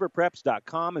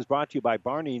PlatteRiverPreps.com is brought to you by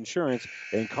Barney Insurance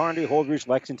in Kearney, Holdrege,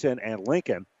 Lexington, and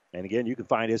Lincoln. And again, you can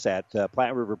find us at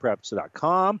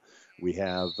PlatteRiverPreps.com. We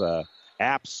have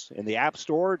apps in the App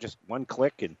Store, just one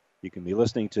click, and you can be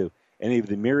listening to any of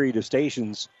the myriad of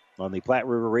stations on the Platte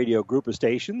River Radio Group of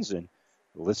Stations and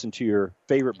listen to your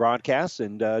favorite broadcasts.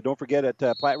 And don't forget at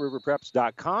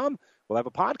PlatteRiverPreps.com, we'll have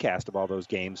a podcast of all those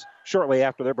games shortly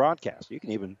after their broadcast. You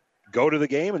can even go to the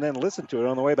game and then listen to it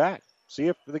on the way back. See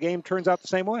if the game turns out the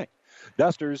same way.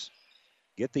 Dusters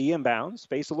get the inbounds,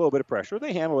 face a little bit of pressure.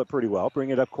 They handle it pretty well.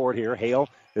 Bring it up court here. Hale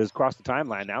is across the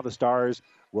timeline. Now the Stars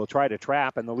will try to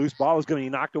trap, and the loose ball is going to be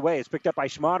knocked away. It's picked up by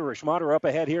Schmaderer. Schmaderer up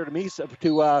ahead here to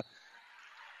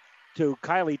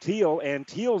Kylie Teal, and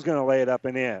Teal's going to lay it up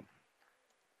and in.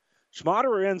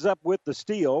 Schmaderer ends up with the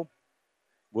steal,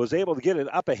 was able to get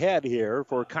it up ahead here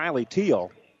for Kylie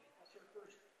Teal.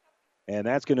 And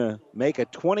that's going to make a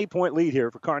 20-point lead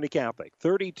here for Kearney Catholic,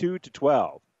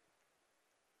 32-12.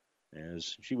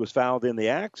 As she was fouled in the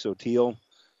act, so Teal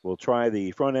will try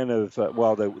the front end of,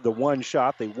 the one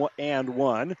shot,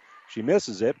 one. She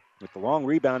misses it, but the long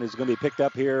rebound is going to be picked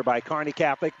up here by Kearney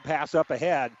Catholic. Pass up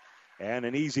ahead, and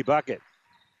an easy bucket.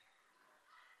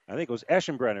 I think it was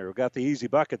Eschenbrenner who got the easy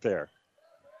bucket there.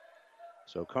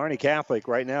 So Kearney Catholic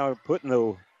right now putting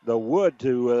the wood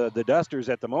to the Dusters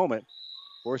at the moment,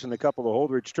 forcing a couple of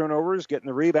Holdrege turnovers, getting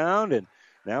the rebound, and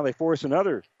now they force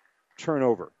another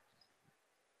turnover.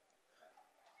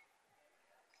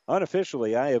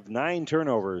 Unofficially, I have 9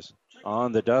 turnovers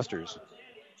on the Dusters.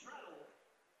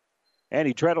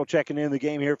 Andy Treadle checking in the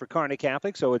game here for Kearney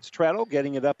Catholic. So it's Treadle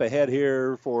getting it up ahead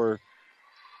here for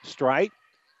Strite.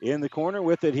 In the corner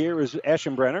with it here is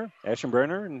Eschenbrenner.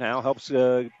 Eschenbrenner now helps,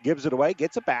 gives it away,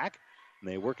 gets it back. And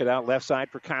they work it out left side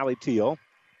for Kylie Teal.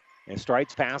 And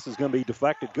Strite's pass is going to be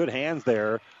deflected. Good hands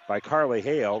there by Carly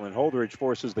Hale. And Holdrege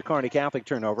forces the Kearney Catholic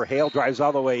turnover. Hale drives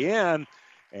all the way in.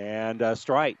 And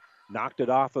Strite knocked it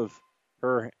out of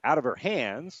her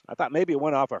hands. I thought maybe it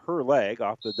went off of her leg,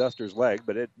 off the Dusters' leg,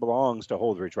 but it belongs to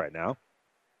Holdrege right now.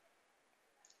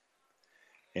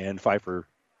 And Pfeiffer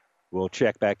will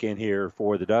check back in here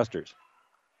for the Dusters.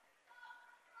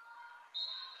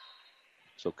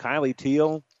 So Kylie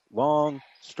Teal, Long,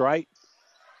 Strite,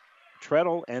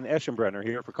 Treadle, and Eschenbrenner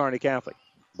here for Kearney Catholic.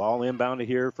 Ball inbounded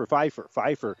here for Pfeiffer.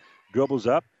 Pfeiffer dribbles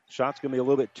up. Shot's going to be a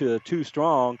little bit too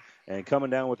strong, and coming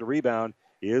down with the rebound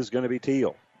is going to be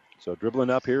Teal. So dribbling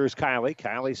up here is Kylie.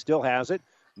 Kylie still has it.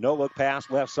 No look pass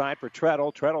left side for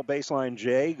Treadle. Treadle baseline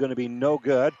J, going to be no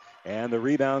good. And the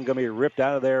rebound going to be ripped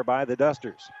out of there by the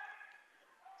Dusters.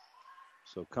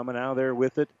 So coming out of there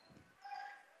with it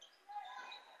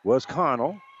was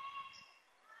Connell.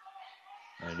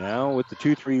 And now with the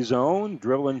 2-3 zone,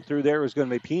 dribbling through there is going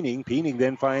to be Peening. Peening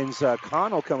then finds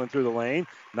Connell coming through the lane.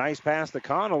 Nice pass to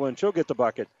Connell, and she'll get the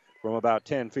bucket from about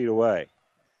 10 feet away.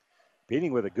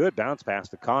 Peening with a good bounce pass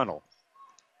to Connell.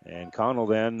 And Connell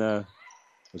then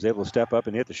was able to step up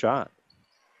and hit the shot.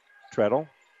 Treadle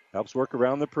helps work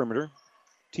around the perimeter.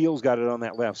 Teal's got it on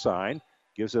that left side.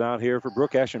 Gives it out here for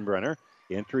Brooke Eschenbrenner.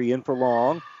 Entry in for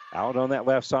Long. Out on that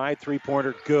left side.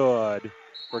 Three-pointer good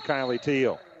for Kylie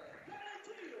Teal.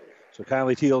 So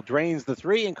Kylie Teal drains the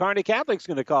three, and Kearney Catholic's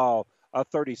going to call a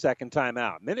 30-second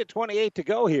timeout. Minute 28 to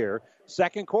go here.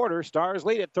 Second quarter, Stars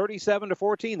lead at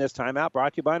 37-14. This timeout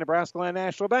brought to you by Nebraska Land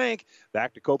National Bank.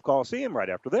 Back to Cope Coliseum right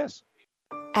after this.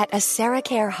 At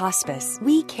AseraCare Hospice,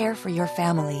 we care for your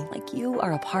family like you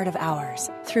are a part of ours.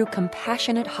 Through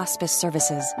compassionate hospice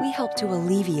services, we help to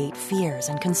alleviate fears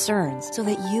and concerns so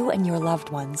that you and your loved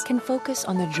ones can focus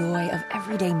on the joy of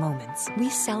everyday moments. We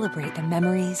celebrate the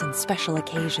memories and special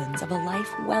occasions of a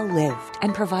life well lived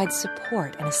and provide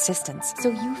support and assistance so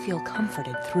you feel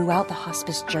comforted throughout the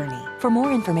hospice journey. For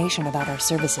more information about our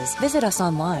services, visit us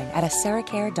online at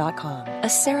aseracare.com.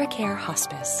 AseraCare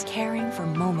Hospice, caring for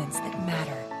moments that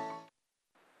matter.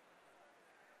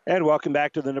 And welcome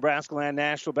back to the Nebraska Land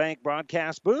National Bank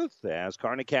broadcast booth as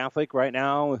Kearney Catholic right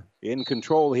now in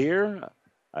control here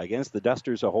against the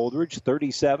Dusters of Holdrege,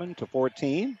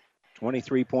 37-14,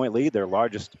 23-point lead, their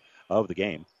largest of the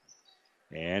game.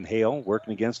 And Hale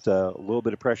working against a little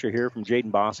bit of pressure here from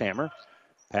Jaden Bosshammer.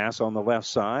 Pass on the left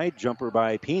side, jumper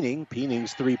by Peening.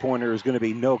 Peening's three-pointer is going to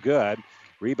be no good.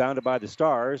 Rebounded by the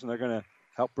Stars, and they're going to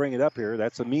help bring it up here.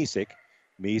 That's a Misek.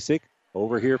 Misek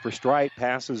over here for Strite.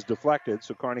 Pass is deflected,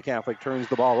 so Kearney Catholic turns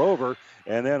the ball over,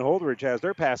 and then Holdrege has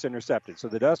their pass intercepted. So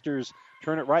the Dusters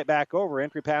turn it right back over.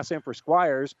 Entry pass in for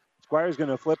Squires. Squires going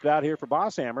to flip it out here for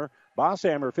Bosshammer.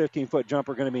 Bosshammer, 15-foot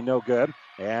jumper, going to be no good.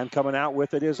 And coming out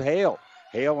with it is Hale.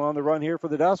 Hale on the run here for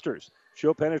the Dusters.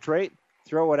 She'll penetrate,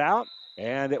 throw it out,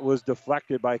 and it was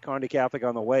deflected by Kearney Catholic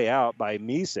on the way out by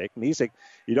Misek. Misek,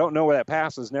 you don't know where that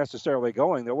pass is necessarily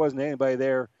going. There wasn't anybody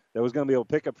there that was going to be able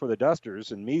to pick up for the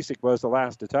Dusters, and Misek was the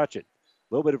last to touch it.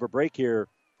 A little bit of a break here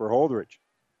for Holdrege.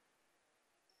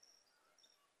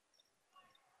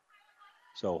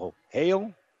 So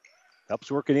Hale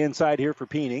helps work it inside here for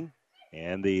Peening,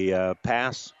 and the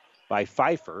pass by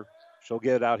Pfeiffer. She'll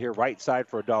get it out here right side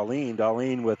for Darlene.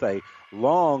 Darlene with a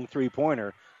long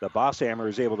three-pointer. The Bosshammer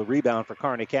is able to rebound for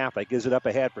Kearney Catholic. Gives it up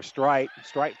ahead for Strite.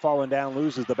 Strite falling down,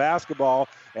 loses the basketball,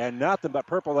 and nothing but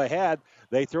purple ahead.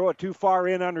 They throw it too far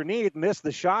in underneath, miss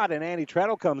the shot, and Annie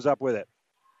Treadle comes up with it.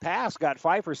 Pass got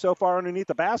Pfeiffer so far underneath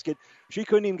the basket, she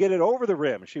couldn't even get it over the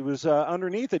rim. She was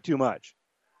underneath it too much.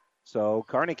 So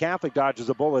Kearney Catholic dodges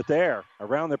a bullet there.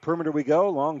 Around the perimeter we go.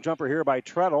 Long jumper here by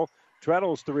Treadle.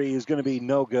 Treadle's three is going to be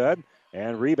no good.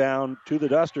 And rebound to the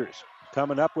Dusters.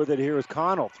 Coming up with it here is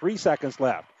Connell. 3 seconds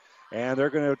left. And they're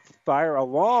going to fire a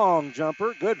long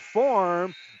jumper. Good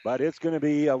form, but it's going to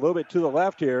be a little bit to the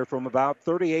left here from about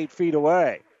 38 feet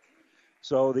away.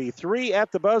 So the three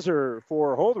at the buzzer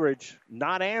for Holdrege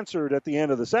not answered at the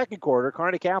end of the second quarter.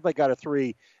 Kearney Catholic got a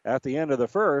three at the end of the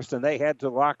first, and they head to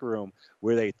the locker room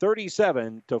with a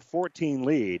 37-14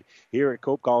 lead here at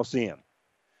Cope Coliseum.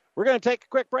 We're going to take a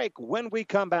quick break. When we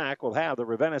come back, we'll have the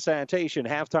Ravenna Sanitation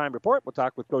halftime report. We'll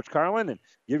talk with Coach Carlin and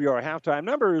give you our halftime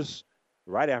numbers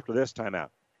right after this timeout.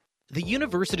 The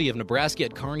University of Nebraska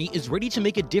at Kearney is ready to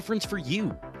make a difference for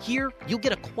you. Here, you'll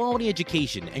get a quality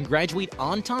education and graduate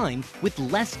on time with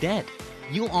less debt.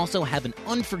 You'll also have an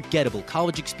unforgettable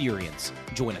college experience.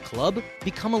 Join a club,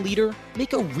 become a leader,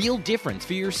 make a real difference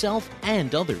for yourself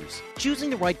and others. Choosing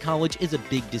the right college is a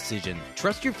big decision.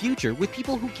 Trust your future with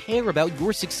people who care about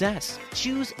your success.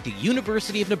 Choose the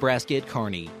University of Nebraska at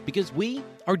Kearney because we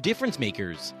are difference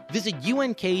makers. Visit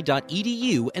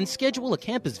unk.edu and schedule a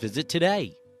campus visit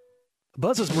today.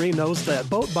 Buzz's Marine knows that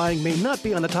boat buying may not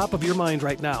be on the top of your mind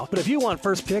right now, but if you want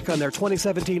first pick on their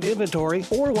 2017 inventory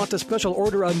or want to special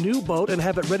order a new boat and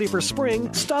have it ready for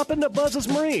spring, stop into Buzz's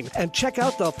Marine and check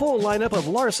out the full lineup of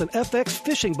Larson FX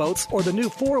fishing boats or the new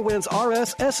Four Winds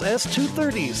RS SS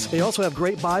 230s. They also have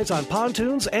great buys on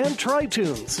pontoons and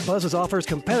tri-toons. Buzz's offers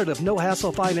competitive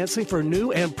no-hassle financing for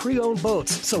new and pre-owned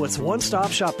boats, so it's one-stop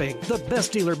shopping. The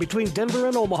best dealer between Denver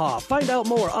and Omaha. Find out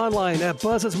more online at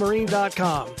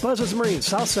buzzesmarine.com. Buzz's Marine,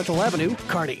 South Central Avenue,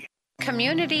 Kearney.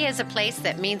 Community is a place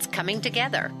that means coming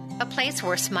together. A place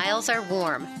where smiles are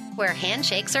warm, where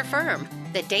handshakes are firm.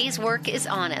 The day's work is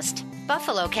honest.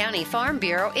 Buffalo County Farm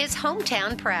Bureau is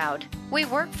hometown proud. We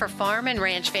work for farm and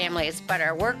ranch families, but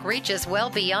our work reaches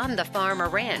well beyond the farm or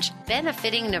ranch,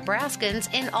 benefiting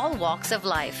Nebraskans in all walks of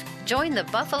life. Join the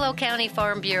Buffalo County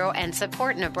Farm Bureau and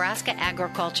support Nebraska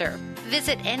agriculture.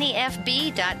 Visit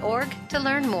nefb.org to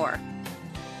learn more.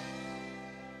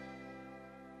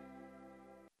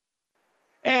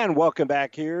 And welcome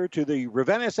back here to the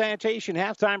Ravenna Sanitation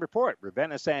halftime report.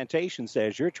 Ravenna Sanitation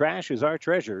says your trash is our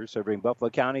treasure, serving Buffalo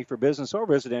County for business or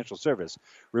residential service.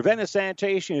 Ravenna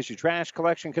Sanitation is your trash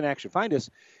collection connection. Find us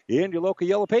in your local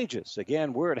Yellow Pages.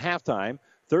 Again, we're at halftime,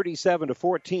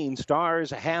 37-14. Stars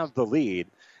have the lead.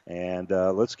 And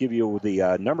let's give you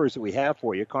the numbers that we have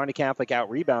for you. Kearney Catholic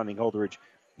out rebounding Holdrege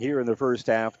here in the first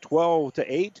half,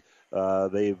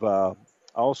 12-8. They've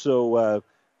also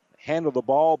handle the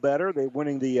ball better. They're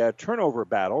winning the turnover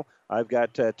battle. I've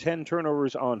got 10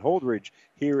 turnovers on Holdrege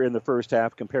here in the first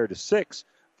half compared to 6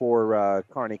 for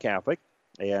Kearney Catholic.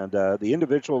 And the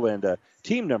individual and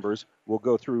team numbers will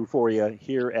go through for you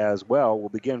here as well. We'll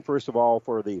begin, first of all,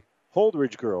 for the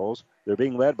Holdrege girls. They're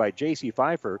being led by J.C.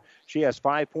 Pfeiffer. She has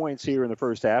 5 points here in the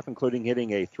first half, including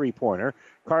hitting a three-pointer.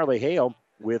 Carly Hale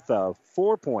with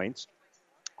 4 points.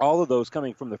 All of those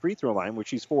coming from the free throw line, which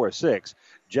she's 4 of 6.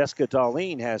 Jessica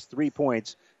Darlene has 3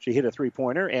 points. She hit a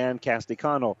three-pointer. And Cassidy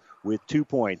Connell with 2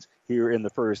 points here in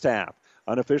the first half.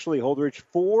 Unofficially, Holdrege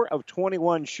 4 of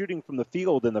 21 shooting from the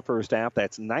field in the first half.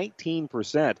 That's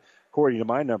 19% according to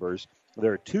my numbers,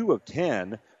 they're 2 of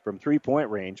 10 from three-point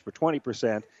range for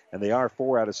 20%, and they are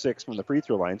 4 out of 6 from the free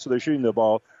throw line. So they're shooting the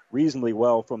ball reasonably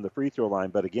well from the free throw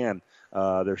line. But again,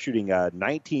 they're shooting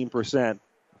 19%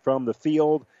 from the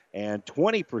field and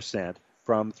 20%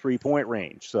 from three-point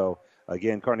range. So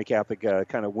again, Kearney Catholic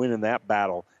kind of winning that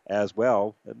battle as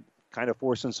well, kind of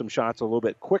forcing some shots a little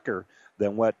bit quicker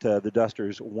than what the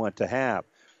Dusters want to have.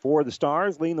 For the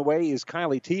Stars, leading the way is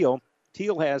Kylie Teal.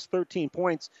 Teal has 13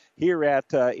 points here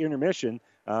at intermission.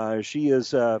 She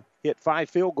has hit 5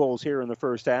 field goals here in the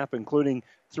first half, including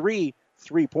 3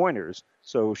 3-pointers.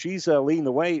 So she's leading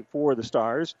the way for the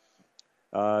Stars.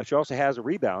 She also has a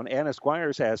rebound. Anna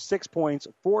Squires has 6 points,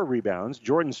 4 rebounds.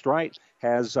 Jordan Strite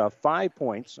has 5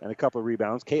 points and a couple of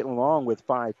rebounds. Caitlin Long with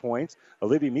 5 points.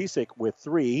 Olivia Misick with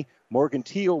 3. Morgan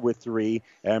Teal with 3.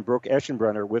 And Brooke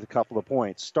Eschenbrenner with a couple of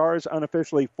points. Stars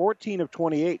unofficially 14 of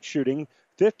 28 shooting,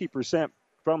 50%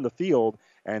 from the field,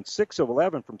 and 6 of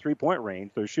 11 from three-point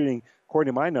range. They're shooting,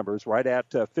 according to my numbers, right at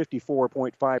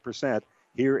 54.5%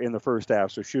 here in the first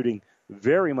half. So shooting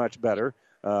very much better.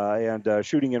 And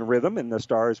shooting in rhythm, and the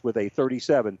Stars with a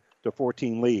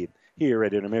 37-14 lead here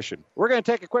at intermission. We're going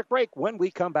to take a quick break. When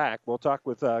we come back, we'll talk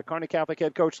with Kearney Catholic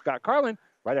head coach Scott Carlin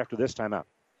right after this timeout.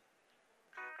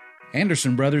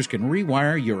 Anderson Brothers can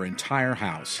rewire your entire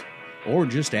house or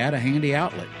just add a handy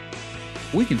outlet.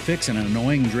 We can fix an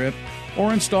annoying drip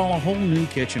or install a whole new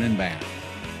kitchen and bath.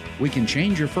 We can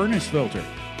change your furnace filter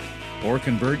or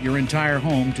convert your entire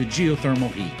home to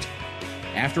geothermal heat.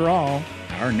 After all,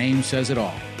 our name says it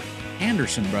all.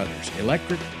 Anderson Brothers,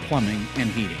 electric, plumbing, and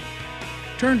heating.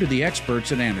 Turn to the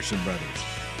experts at Anderson Brothers.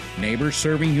 Neighbors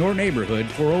serving your neighborhood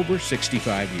for over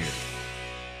 65 years.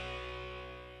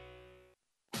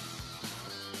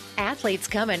 Athletes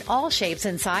come in all shapes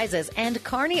and sizes, and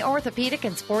Kearney Orthopedic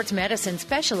and Sports Medicine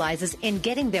specializes in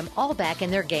getting them all back in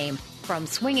their game. From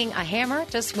swinging a hammer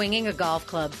to swinging a golf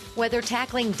club, whether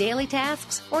tackling daily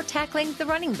tasks or tackling the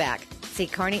running back. See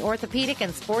Kearney Orthopedic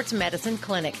and Sports Medicine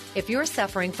Clinic. If you're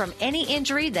suffering from any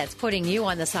injury that's putting you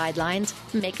on the sidelines,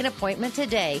 make an appointment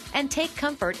today and take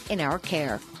comfort in our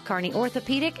care. Kearney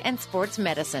Orthopedic and Sports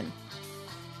Medicine.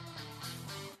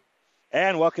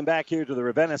 And welcome back here to the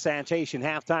Ravenna Sanitation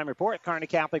Halftime Report. Kearney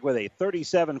Catholic with a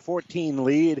 37-14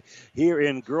 lead here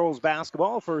in girls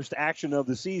basketball. First action of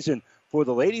the season for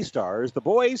the Lady Stars. The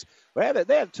boys, they had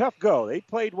a tough go. They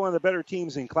played one of the better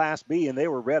teams in Class B, and they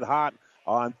were red hot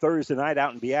on Thursday night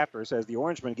out in Beatrice as the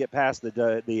Orangemen get past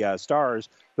the Stars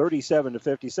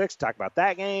 37-56. Talk about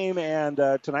that game and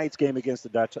tonight's game against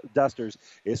the Dusters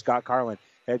is Scott Carlin,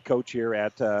 head coach here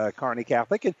at Kearney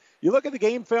Catholic. And you look at the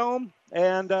game film,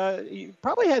 and you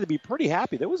probably had to be pretty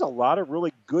happy. There was a lot of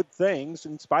really good things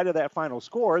in spite of that final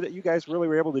score that you guys really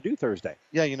were able to do Thursday.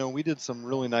 Yeah, we did some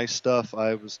really nice stuff.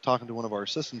 I was talking to one of our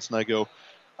assistants, and I go,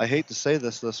 I hate to say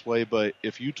this way, but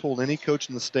if you told any coach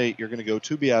in the state you're going to go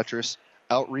to Beatrice,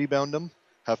 out-rebound them,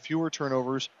 have fewer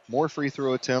turnovers, more free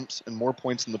throw attempts, and more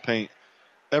points in the paint,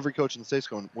 every coach in the state's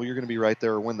going, well, you're going to be right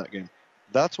there or win that game.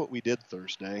 That's what we did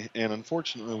Thursday, and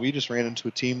unfortunately, we just ran into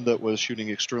a team that was shooting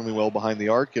extremely well behind the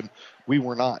arc, and we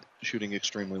were not shooting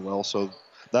extremely well, so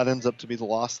that ends up to be the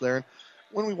loss there.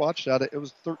 When we watched at it, it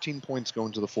was 13 points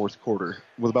going to the fourth quarter.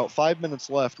 With about 5 minutes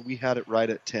left, we had it right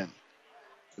at 10.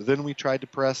 Then we tried to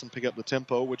press and pick up the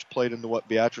tempo, which played into what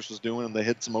Beatrice was doing, and they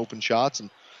hit some open shots, and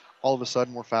all of a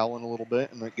sudden we're fouling a little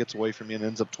bit, and it gets away from you and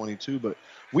ends up 22. But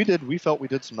we felt we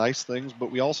did some nice things,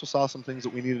 but we also saw some things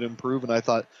that we needed to improve, and I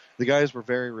thought the guys were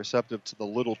very receptive to the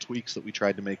little tweaks that we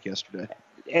tried to make yesterday.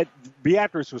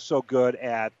 Beatrice was so good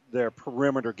at their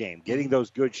perimeter game, getting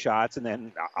those good shots, and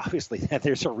then obviously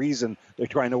there's a reason they're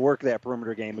trying to work that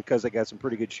perimeter game because they got some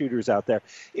pretty good shooters out there.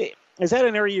 Is that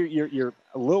an area you're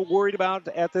a little worried about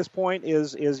at this point,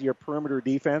 is your perimeter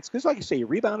defense? Because like you say, you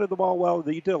rebounded the ball well,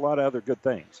 you did a lot of other good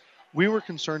things. We were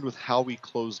concerned with how we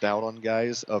closed out on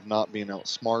guys, of not being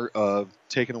outsmart, of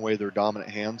taking away their dominant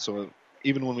hand. So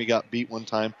even when we got beat one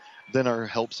time, then our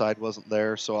help side wasn't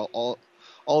there. So all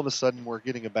of a sudden we're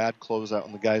getting a bad closeout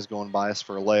and the guy's going by us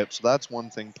for a layup. So that's one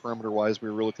thing perimeter-wise we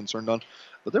were really concerned on.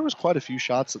 But there was quite a few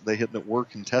shots that they hit that were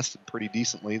contested pretty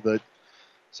decently that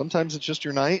sometimes it's just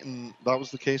your night, and that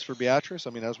was the case for Beatrice. I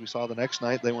mean, as we saw the next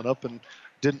night, they went up and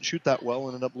didn't shoot that well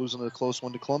and ended up losing a close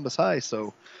one to Columbus High.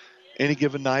 So any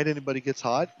given night, anybody gets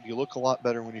hot, you look a lot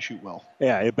better when you shoot well.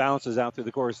 Yeah, it balances out through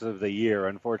the course of the year.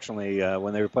 Unfortunately,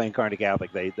 when they were playing Kearney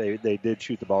Catholic, they did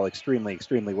shoot the ball extremely,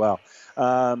 extremely well.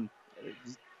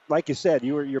 Like you said,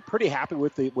 you're pretty happy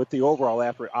with the overall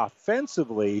effort.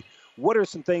 Offensively, what are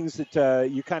some things that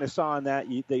you kind of saw in that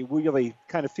they really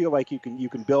kind of feel like you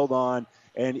can build on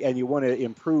and you want to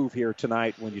improve here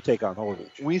tonight when you take on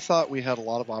Holdrege. We thought we had a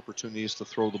lot of opportunities to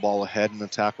throw the ball ahead and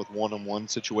attack with one-on-one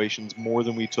situations more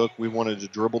than we took. We wanted to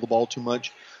dribble the ball too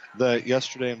much.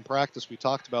 Yesterday in practice, we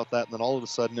talked about that, and then all of a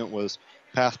sudden it was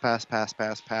pass,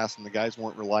 and the guys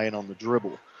weren't relying on the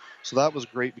dribble. So that was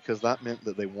great because that meant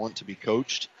that they want to be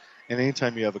coached. And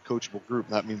anytime you have a coachable group,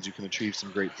 that means you can achieve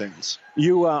some great things.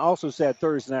 You also said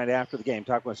Thursday night after the game,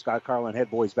 talking with Scott Carlin,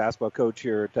 head boys basketball coach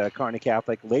here at Kearney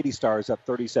Catholic, Lady Stars up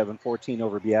 37-14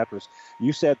 over Beatrice.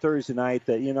 You said Thursday night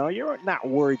that, you're not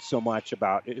worried so much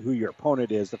about who your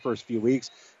opponent is the first few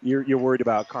weeks. You're worried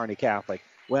about Kearney Catholic.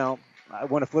 Well, I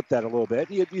want to flip that a little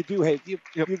bit.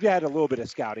 You've had a little bit of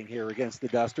scouting here against the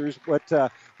Dusters. What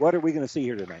are we going to see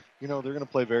here tonight? They're going to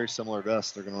play very similar to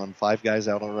us. They're going to run 5 guys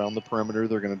out around the perimeter.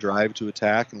 They're going to drive to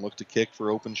attack and look to kick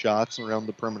for open shots around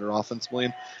the perimeter offensively.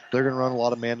 And they're going to run a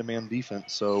lot of man-to-man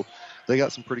defense. So they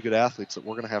got some pretty good athletes that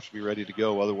we're going to have to be ready to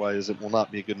go. Otherwise, it will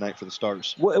not be a good night for the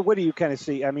Stars. What do you kind of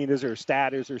see? I mean, is there a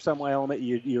stat? Is there some element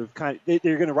you're going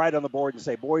to write on the board and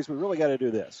say, boys, we really got to do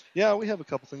this? Yeah, we have a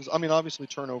couple things. I mean, obviously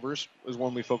turnovers is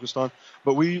one we focused on.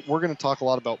 But we're going to talk a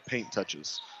lot about paint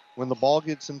touches. When the ball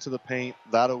gets into the paint,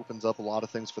 that opens up a lot of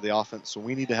things for the offense. So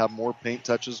we need to have more paint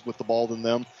touches with the ball than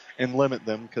them and limit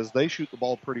them because they shoot the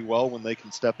ball pretty well when they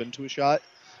can step into a shot.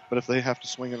 But if they have to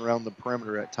swing it around the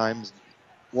perimeter at times,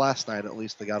 last night at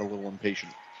least, they got a little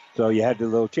impatient. So you had a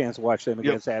little chance to watch them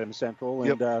against Adams Central.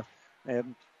 And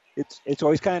it's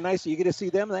always kind of nice that you get to see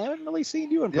them. They haven't really seen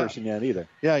you in person yet either.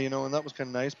 Yeah, and that was kind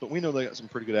of nice. But we know they got some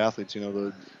pretty good athletes.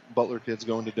 The Butler kid's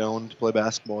going to Doane to play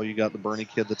basketball. You got the Bernie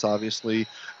kid that's obviously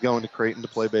going to Creighton to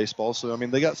play baseball. So, I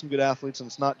mean, they got some good athletes, and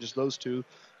it's not just those two.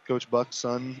 Coach Buck's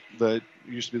son, that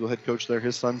used to be the head coach there,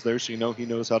 his son's there, so he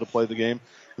knows how to play the game.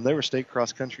 And they were state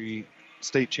cross-country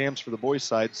state champs for the boys'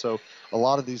 side, so a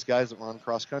lot of these guys that were on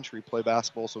cross-country play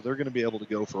basketball, so they're going to be able to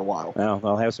go for a while. Well,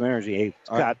 they'll have some energy. Hey,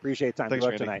 Scott, right. Appreciate time. Thanks,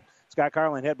 Good luck tonight. Scott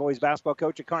Carlin, head boys basketball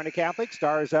coach at Kearney Catholic.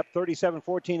 Stars up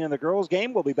 37-14 in the girls'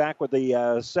 game. We'll be back with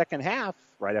the second half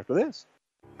right after this.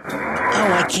 Oh,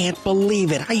 I can't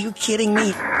believe it. Are you kidding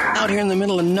me? Out here in the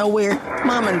middle of nowhere,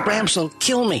 Mom and Gramps will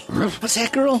kill me. What's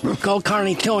that, girl? Call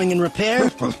Kearney Towing and Repair?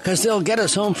 Because they'll get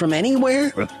us home from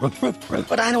anywhere?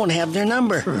 But I don't have their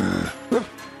number.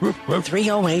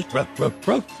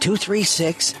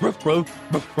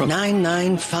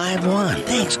 308-236-9951.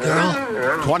 Thanks, girl.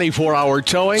 24-hour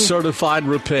towing, certified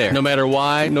repair. No matter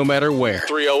why, no matter where.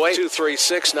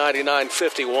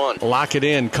 308-236-9951. Lock it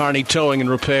in, Kearney Towing and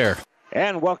Repair.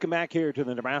 And welcome back here to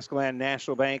the Nebraska Land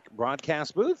National Bank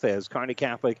broadcast booth as Kearney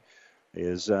Catholic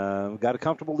is got a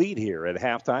comfortable lead here at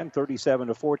halftime,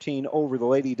 37-14 over the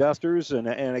Lady Dusters. And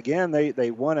again,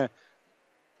 they want to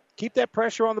keep that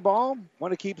pressure on the ball,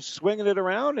 want to keep swinging it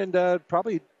around, and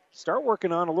probably start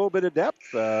working on a little bit of depth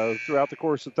throughout the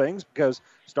course of things because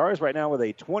Stars right now with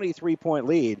a 23-point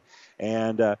lead,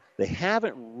 and they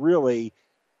haven't really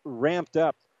ramped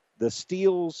up the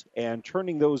steals and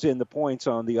turning those into points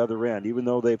on the other end. Even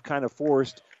though they've kind of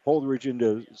forced Holdrege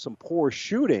into some poor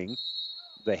shooting,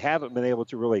 they haven't been able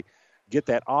to really get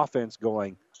that offense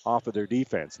going off of their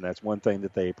defense, and that's one thing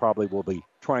that they probably will be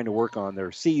trying to work on,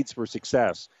 their seeds for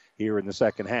success here in the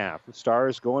second half. The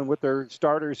Stars going with their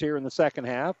starters here in the second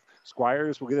half.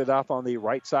 Squires will get it off on the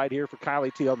right side here for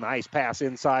Kylie Teal. Nice pass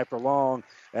inside for Long,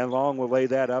 and Long will lay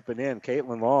that up and in.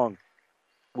 Caitlin Long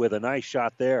with a nice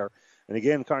shot there. And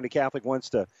again, Kearney Catholic wants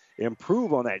to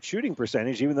improve on that shooting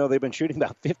percentage, even though they've been shooting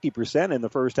about 50% in the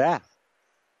first half.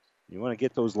 You want to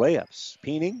get those layups.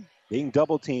 Peening, being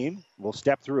double teamed, will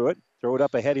step through it. Throw it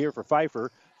up ahead here for Pfeiffer.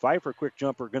 Pfeiffer, quick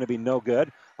jumper, going to be no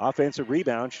good. Offensive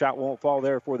rebound. Shot won't fall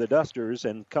there for the Dusters.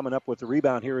 And coming up with the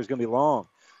rebound here is going to be Long.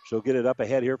 She'll get it up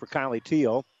ahead here for Kylie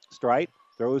Teal. Strite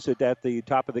throws it at the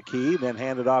top of the key, then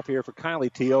hand it off here for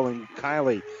Kylie Teal. And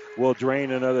Kylie will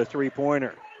drain another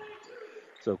three-pointer.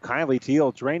 So Kylie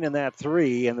Teal draining that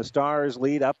three, and the Stars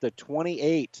lead up to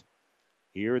 28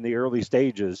 here in the early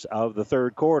stages of the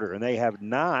third quarter. And they have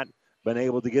not been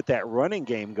able to get that running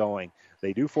game going.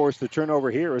 They do force the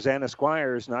turnover here as Anna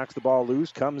Squires knocks the ball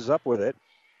loose, comes up with it.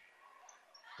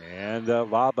 And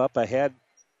lob up ahead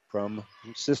from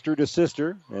sister to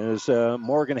sister as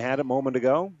Morgan had a moment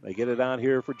ago. They get it out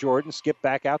here for Jordan. Skip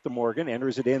back out to Morgan.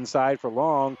 Enters it inside for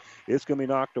Long. It's going to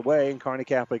be knocked away, and Kearney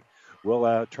Catholic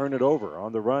will turn it over.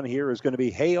 On the run here is going to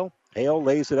be Hale. Hale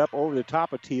lays it up over the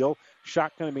top of Teal.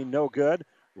 Shot going to be no good.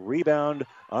 Rebound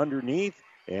underneath.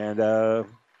 And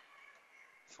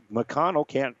McConnell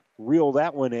can't reel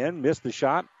that one in. Missed the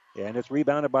shot. And it's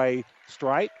rebounded by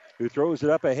Strite, who throws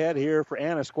it up ahead here for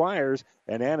Anna Squires.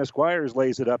 And Anna Squires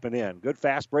lays it up and in. Good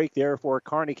fast break there for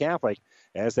Kearney Catholic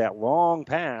as that long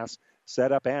pass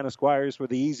set up Anna Squires for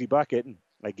the easy bucket. And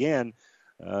again,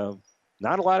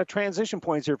 not a lot of transition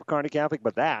points here for Kearney Catholic,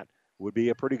 but that would be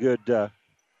a pretty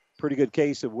good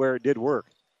case of where it did work.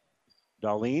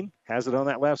 Darlene has it on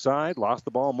that left side, lost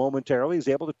the ball momentarily, is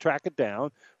able to track it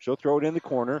down. She'll throw it in the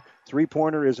corner.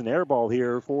 Three-pointer is an air ball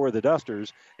here for the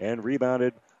Dusters and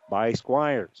rebounded by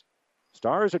Squires.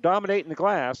 Stars are dominating the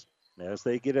glass as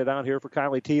they get it out here for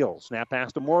Kylie Teal. Snap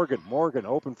pass to Morgan. Morgan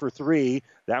open for three.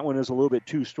 That one is a little bit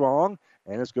too strong,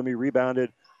 and it's going to be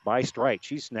rebounded by Strike.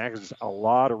 She snags a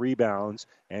lot of rebounds,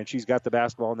 and she's got the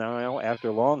basketball now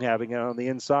after Long having it on the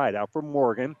inside. Out for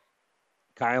Morgan.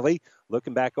 Kylie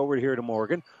looking back over here to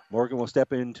Morgan. Morgan will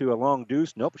step into a long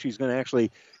deuce. Nope, she's going to actually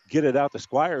get it out to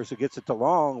Squires, who gets it to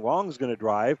Long. Long's going to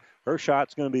drive. Her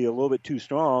shot's going to be a little bit too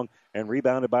strong and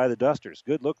rebounded by the Dusters.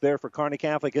 Good look there for Kearney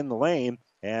Catholic in the lane.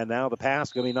 And now the pass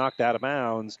is going to be knocked out of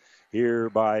bounds here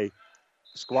by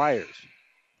Squires.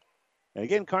 And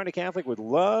again, Kearney Catholic would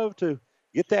love to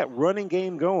get that running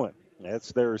game going.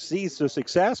 That's their Seeds to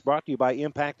Success, brought to you by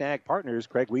Impact Ag Partners,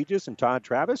 Craig Weegis and Todd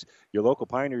Travis, your local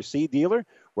Pioneer seed dealer.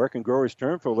 Where can growers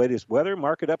turn for the latest weather,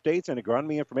 market updates, and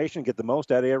agronomy information? Get the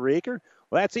most out of every acre?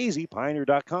 Well, that's easy.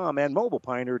 Pioneer.com and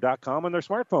mobilepioneer.com on their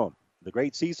smartphone. The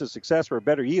great Seeds to Success for a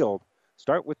better yield.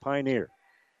 Start with Pioneer.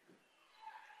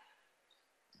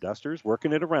 Dusters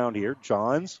working it around here.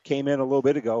 Johns came in a little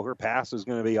bit ago. Her pass is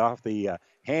going to be off the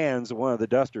hands of one of the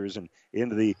Dusters and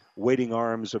into the waiting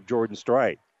arms of Jordan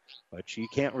Strite. But she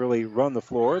can't really run the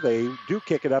floor. They do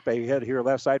kick it up ahead here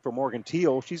left side for Morgan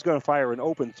Teal. She's going to fire an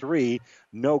open three.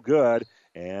 No good.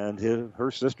 And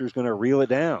her sister's going to reel it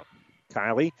down.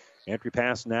 Kylie, entry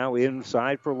pass now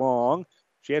inside for Long.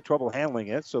 She had trouble handling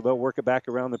it, so they'll work it back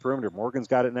around the perimeter. Morgan's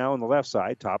got it now on the left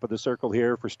side. Top of the circle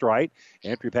here for Strite.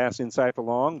 Entry pass inside for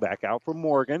Long. Back out for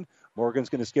Morgan. Morgan's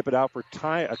going to skip it out for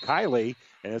Kylie,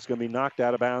 and it's going to be knocked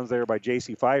out of bounds there by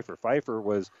J.C. Pfeiffer. Pfeiffer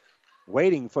was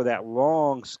waiting for that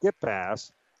long skip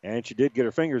pass, and she did get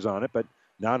her fingers on it, but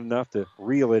not enough to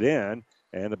reel it in.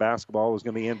 And the basketball was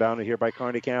going to be inbounded here by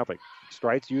Kearney Catholic.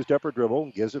 Strite's used up her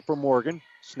dribble, gives it for Morgan.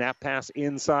 Snap pass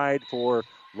inside for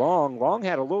Long. Long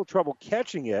had a little trouble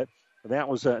catching it, and that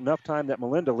was enough time that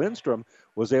Melinda Lindstrom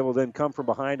was able to then come from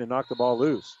behind and knock the ball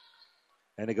loose.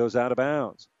 And it goes out of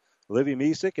bounds. Olivia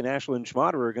Misick and Ashlyn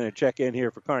Schmaderer are going to check in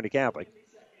here for Kearney Catholic.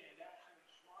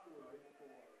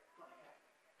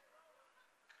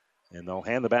 And they'll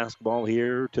hand the basketball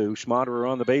here to Schmaderer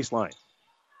on the baseline.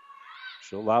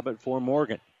 She'll lob it for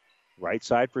Morgan. Right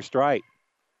side for Strite.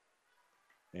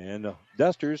 And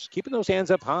Dusters keeping those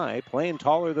hands up high, playing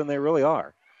taller than they really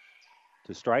are.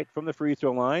 To Strite from the free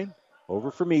throw line. Over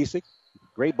for Misick.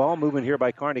 Great ball movement here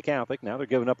by Kearney Catholic. Now they're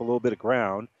giving up a little bit of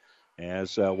ground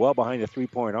as well behind the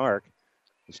three-point arc.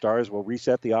 The Stars will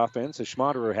reset the offense as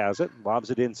Schmaderer has it. Lobs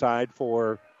it inside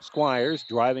for Squires.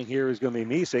 Driving here is going to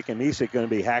be Misick, and Misick going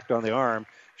to be hacked on the arm.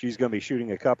 She's going to be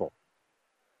shooting a couple.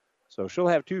 So she'll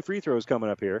have two free throws coming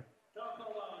up here.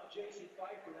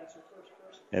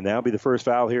 And that'll be the first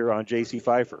foul here on J.C.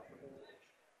 Pfeiffer.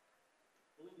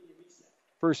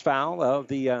 First foul of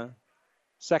the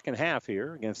second half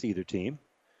here against either team.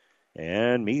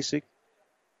 And Misick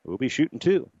will be shooting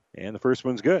two. And the first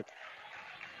one's good.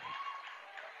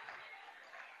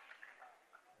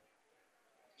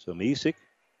 So Misick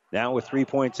now with 3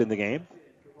 points in the game.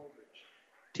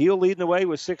 Teal leading the way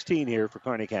with 16 here for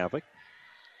Kearney Catholic.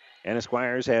 Anna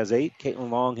Squires has 8.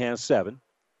 Caitlin Long has 7.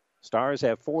 Stars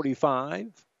have 45.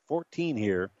 14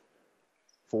 here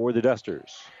for the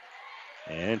Dusters.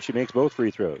 And she makes both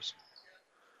free throws.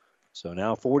 So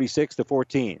now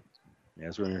 46-14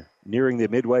 as we're nearing the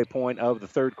midway point of the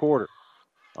third quarter.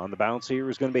 On the bounce here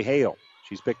is going to be Hale.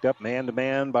 She's picked up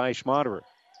man-to-man by Schmaderer.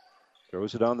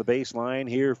 Throws it on the baseline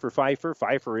here for Pfeiffer.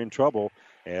 Pfeiffer in trouble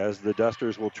as the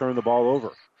Dusters will turn the ball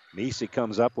over. Misick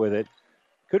comes up with it.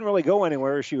 Couldn't really go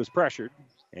anywhere as she was pressured.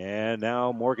 And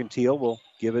now Morgan Teal will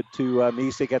give it to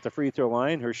Misick at the free throw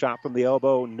line. Her shot from the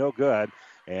elbow, no good.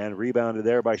 And rebounded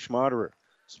there by Schmaderer.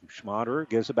 Schmaderer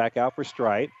gives it back out for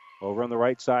Strite. Over on the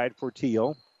right side for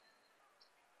Teal.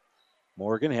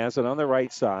 Morgan has it on the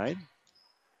right side.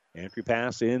 Entry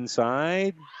pass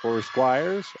inside for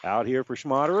Squires. Out here for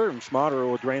Schmaderer. And Schmaderer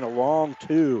will drain a long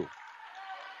two.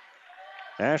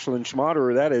 Ashlyn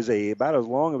Schmaderer, that is about as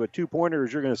long of a two-pointer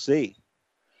as you're going to see.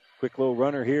 Quick little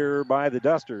runner here by the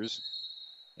Dusters.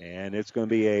 And it's going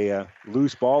to be a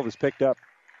loose ball that's picked up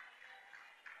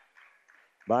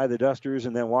by the Dusters.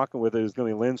 And then walking with it is going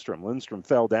to be Lindstrom. Lindstrom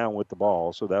fell down with the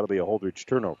ball, so that'll be a Holdrege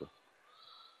turnover.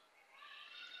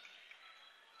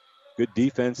 Good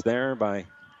defense there by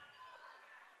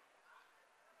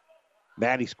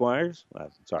Maddie Squires.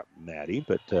 Sorry, Maddie,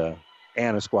 but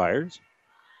Anna Squires.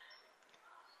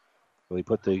 Really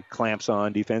put the clamps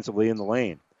on defensively in the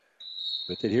lane.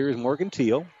 With it here is Morgan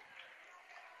Teal.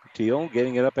 Teal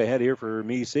getting it up ahead here for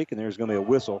Misik, and there's going to be a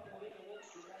whistle.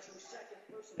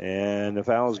 And the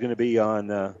foul is going to be on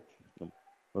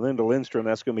Melinda Lindstrom.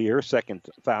 That's going to be her second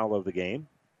foul of the game.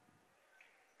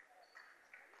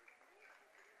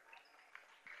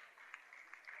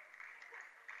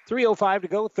 .305 to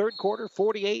go, third quarter,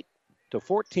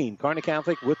 48-14. Kearney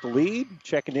Catholic with the lead.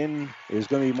 Checking in is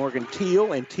going to be Morgan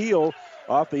Teal, and Teal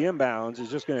off the inbounds is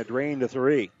just going to drain the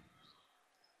three.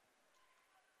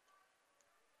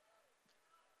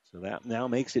 So that now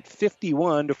makes it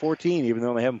 51-14, even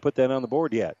though they haven't put that on the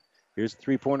board yet. Here's the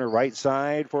three-pointer right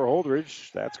side for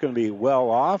Holdrege. That's going to be well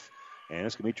off, and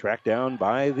it's going to be tracked down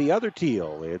by the other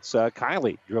Teal. It's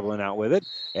Kylie dribbling out with it,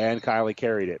 and Kylie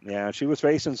carried it. Yeah, she was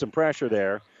facing some pressure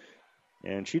there,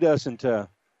 and she doesn't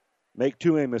make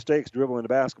too many mistakes dribbling the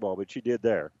basketball, but she did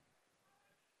there.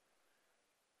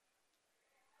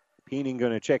 Peening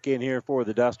going to check in here for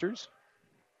the Dusters.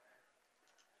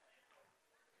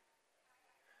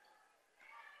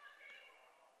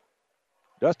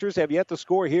 Dusters have yet to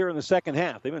score here in the second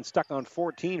half. They've been stuck on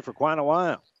 14 for quite a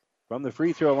while. From the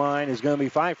free throw line is going to be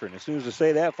Pfeiffer. And as soon as I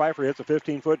say that, Pfeiffer hits a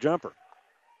 15-foot jumper.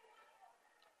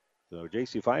 So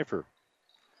J.C. Pfeiffer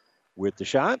with the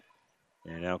shot.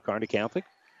 And now Kearney Catholic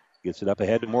gets it up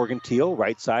ahead to Morgan Teal.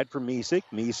 Right side for Misik.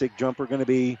 Misik jumper going to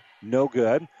be no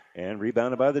good. And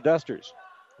rebounded by the Dusters.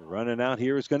 Running out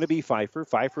here is going to be Pfeiffer.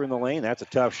 Pfeiffer in the lane. That's a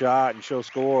tough shot, and she'll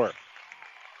score.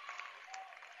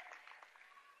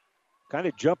 Kind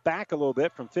of jumped back a little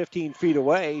bit from 15 feet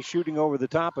away, shooting over the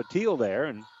top of Teal there,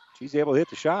 and she's able to hit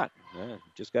the shot.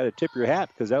 Just got to tip your hat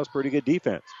because that was pretty good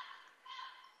defense.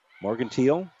 Morgan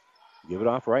Teal, give it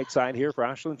off right side here for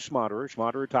Ashlyn Schmaderer.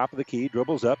 Schmaderer top of the key,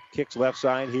 dribbles up, kicks left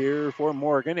side here for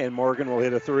Morgan, and Morgan will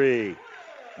hit a three.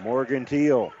 Morgan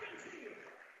Teal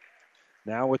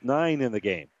now with 9 in the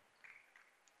game.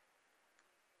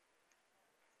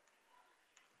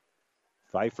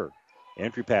 Pfeiffer.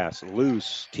 Entry pass,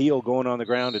 loose. Teal going on the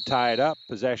ground to tie it up.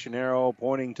 Possession arrow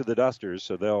pointing to the Dusters,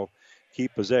 so they'll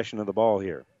keep possession of the ball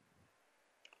here.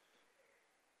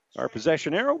 Our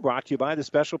possession arrow brought to you by the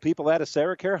special people at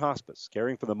AseraCare Hospice,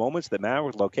 caring for the moments that matter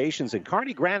with locations in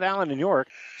Kearney, Grand Island, and York,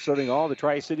 serving all the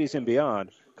Tri-Cities and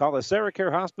beyond. Call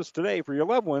AseraCare Hospice today for your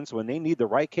loved ones when they need the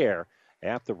right care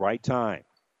at the right time.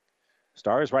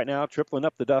 Stars right now tripling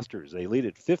up the Dusters. They lead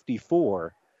at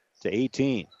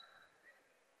 54-18.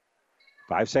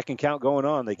 5-second count going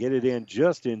on. They get it in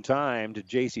just in time to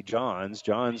J.C. Johns.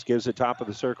 Johns gives it top of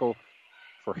the circle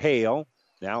for Hale.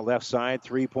 Now left side,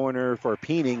 three-pointer for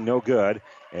Peening, no good.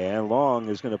 And Long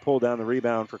is going to pull down the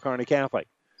rebound for Kearney Catholic.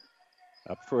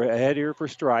 Up for ahead here for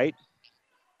Strite.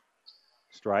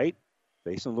 Strite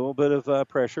facing a little bit of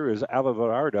pressure is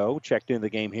Alvarado. Checked in the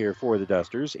game here for the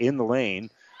Dusters. In the lane,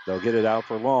 they'll get it out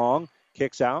for Long.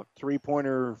 Kicks out,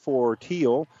 three-pointer for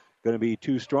Teal. Going to be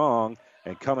too strong.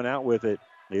 And coming out with it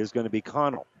is going to be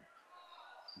Connell.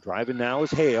 Driving now is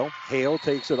Hale. Hale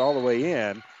takes it all the way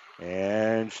in,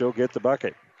 and she'll get the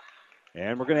bucket.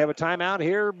 And we're going to have a timeout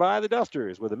here by the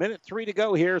Dusters with 1:03 to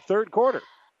go here, third quarter.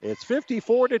 It's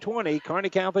 54-20.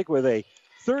 Kearney Catholic with a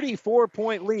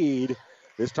 34-point lead.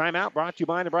 This timeout brought to you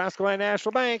by Nebraska Land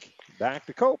National Bank. Back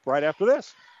to Cope right after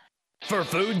this. For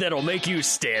food that'll make you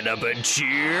stand up and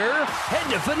cheer,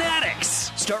 head to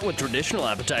Fanatics. Start with traditional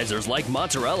appetizers like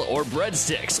mozzarella or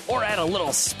breadsticks, or add a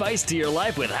little spice to your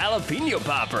life with jalapeno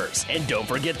poppers. And don't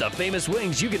forget the famous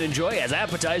wings you can enjoy as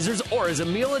appetizers or as a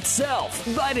meal itself.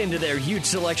 Bite into their huge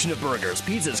selection of burgers,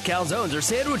 pizzas, calzones, or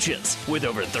sandwiches. With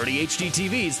over 30 HD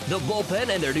TVs, the bullpen,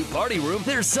 and their new party room,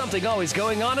 there's something always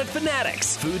going on at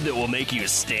Fanatics. Food that will make you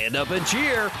stand up and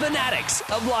cheer. Fanatics,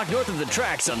 a block north of the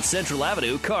tracks on Central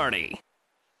Avenue, Kearney.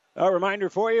 A reminder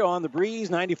for you on the Breeze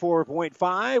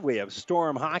 94.5. We have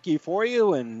Storm Hockey for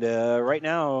you. And right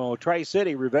now,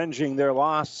 Tri-City revenging their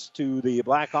loss to the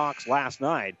Blackhawks last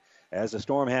night as the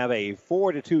Storm have a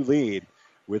 4-2 lead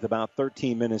with about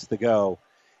 13 minutes to go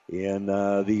in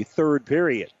the third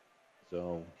period.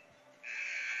 So,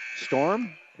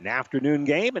 Storm, an afternoon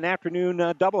game, an afternoon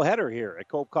doubleheader here at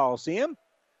Cope Coliseum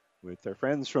with their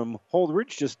friends from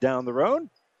Holdrege just down the road.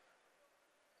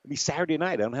 It'll be Saturday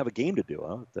night. I don't have a game to do.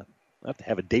 I'll have to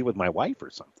have a date with my wife or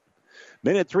something.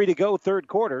 1:03 to go, third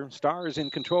quarter. Stars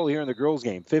in control here in the girls'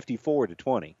 game,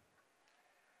 54-20.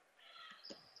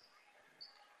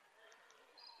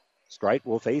 Strite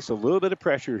will face a little bit of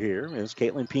pressure here as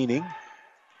Caitlin Peening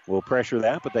will pressure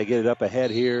that, but they get it up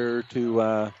ahead here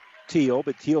to Teal.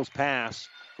 But Teal's pass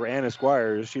for Anna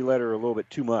Squires, she let her a little bit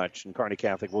too much, and Kearney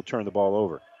Catholic will turn the ball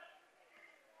over.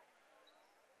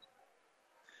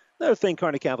 Another thing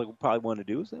Kearney Catholic will probably want to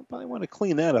do is they probably want to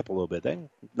clean that up a little bit.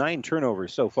 9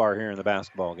 turnovers so far here in the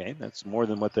basketball game. That's more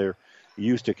than what they're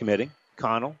used to committing.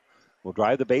 Connell will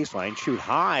drive the baseline, shoot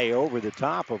high over the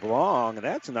top of Long, and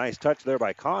that's a nice touch there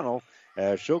by Connell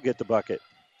as she'll get the bucket.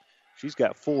 She's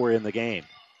got 4 in the game.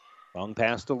 Long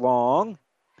pass to Long.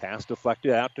 Pass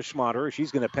deflected out to Schmaderer.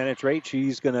 She's going to penetrate.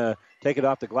 She's going to take it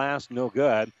off the glass. No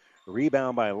good.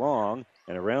 Rebound by Long,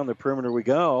 and around the perimeter we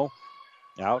go.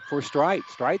 Out for Strite.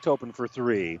 Strite's open for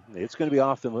 3. It's going to be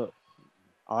off the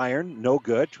iron. No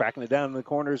good. Tracking it down in the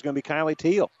corner is going to be Kylie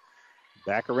Teal.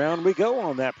 Back around we go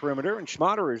on that perimeter, and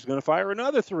Schmaderer is going to fire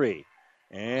another 3.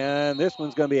 And this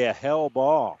one's going to be a hell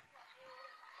ball.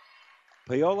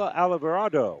 Paola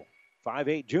Alvarado,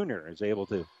 5'8" junior, is able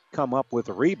to come up with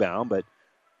a rebound, but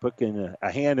putting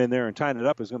a hand in there and tying it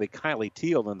up is going to be Kylie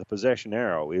Teal, and the possession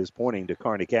arrow is pointing to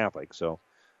Kearney Catholic. So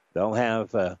they'll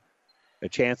have a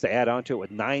chance to add on to it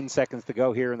with 9 seconds to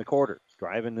go here in the quarter.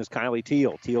 Driving is Kylie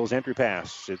Teal. Teal's entry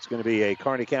pass. It's going to be a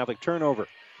Kearney Catholic turnover.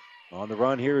 On the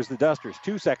run here is the Dusters.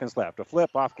 2 seconds left. A flip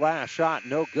off glass shot.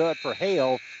 No good for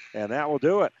Hale, and that will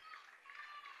do it.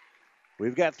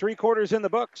 We've got 3 quarters in the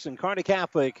books, and Kearney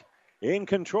Catholic in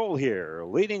control here,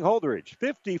 leading Holdrege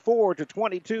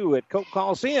 54-22 at Cope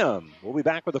Coliseum. We'll be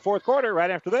back with the 4th quarter right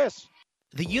after this.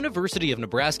 The University of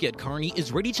Nebraska at Kearney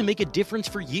is ready to make a difference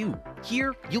for you.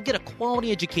 Here, you'll get a quality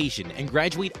education and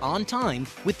graduate on time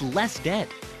with less debt.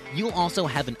 You'll also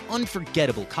have an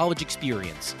unforgettable college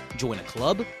experience. Join a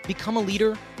club, become a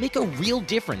leader, make a real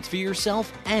difference for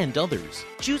yourself and others.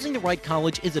 Choosing the right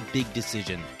college is a big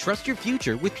decision. Trust your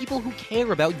future with people who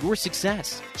care about your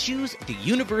success. Choose the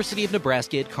University of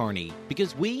Nebraska at Kearney,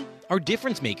 because we are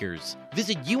difference makers.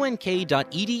 Visit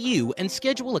unk.edu and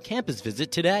schedule a campus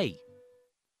visit today.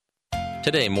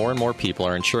 Today, more and more people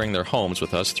are insuring their homes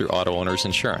with us through Auto Owners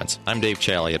Insurance. I'm Dave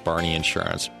Challey at Barney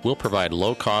Insurance. We'll provide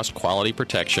low-cost, quality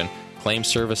protection, claim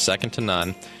service second to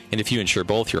none, and if you insure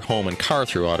both your home and car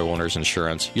through Auto Owners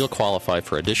Insurance, you'll qualify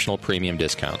for additional premium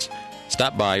discounts.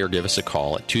 Stop by or give us a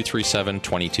call at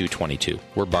 237-2222.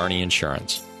 We're Barney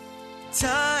Insurance.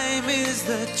 Time is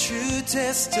the true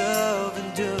test of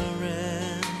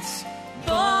endurance.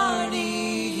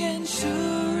 Barney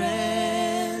Insurance.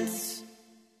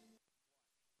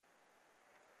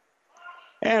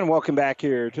 And welcome back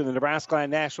here to the Nebraska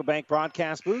Land National Bank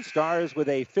broadcast booth. Stars with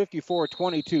a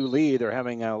 54-22 lead. They're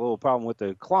having a little problem with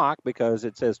the clock because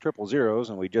it says triple zeros,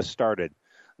 and we just started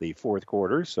the 4th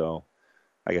quarter. So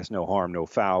I guess no harm, no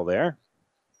foul there.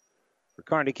 For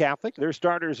Kearney Catholic, their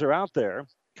starters are out there.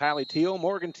 Kylie Teal,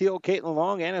 Morgan Teal, Caitlin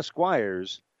Long, Anna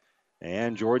Squires,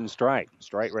 and Jordan Strite.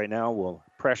 Strite right now will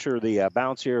pressure the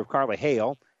bounce here of Carly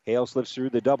Hale. Hale slips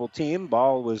through the double team.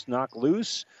 Ball was knocked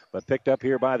loose, but picked up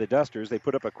here by the Dusters. They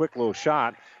put up a quick little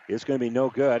shot. It's going to be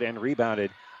no good, and rebounded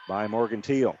by Morgan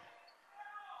Teal.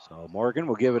 So Morgan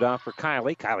will give it off for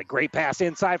Kylie. Kylie, great pass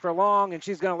inside for Long, and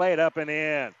she's going to lay it up and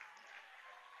in.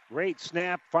 Great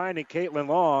snap finding Caitlin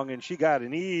Long, and she got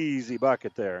an easy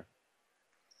bucket there.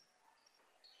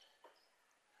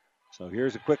 So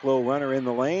here's a quick little runner in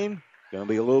the lane. Going to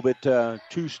be a little bit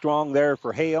too strong there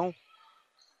for Hale.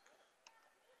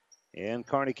 And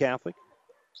Kearney Catholic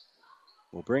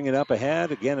will bring it up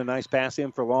ahead. Again, a nice pass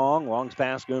in for Long. Long's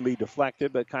pass going to be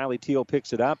deflected, but Kylie Teal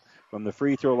picks it up from the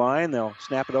free throw line. They'll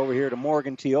snap it over here to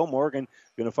Morgan Teal. Morgan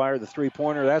going to fire the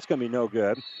three-pointer. That's going to be no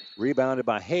good. Rebounded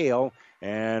by Hale,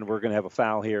 and we're going to have a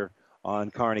foul here on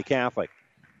Kearney Catholic.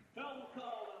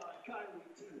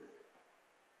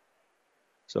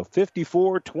 So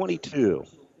 54-22.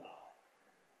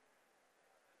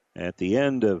 At the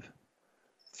end of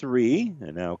 3,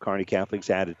 and now Kearney Catholic's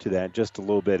added to that just a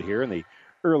little bit here in the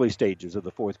early stages of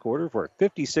the 4th quarter for a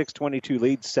 56-22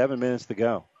 lead, 7 minutes to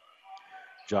go.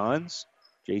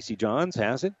 J.C. Johns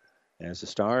has it as the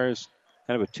Stars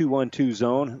kind of a 2-1-2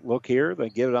 zone look here. They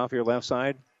get it off your left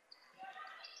side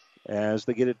as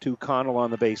they get it to Connell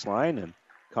on the baseline, and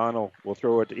Connell will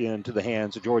throw it into the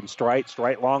hands of Jordan Strite.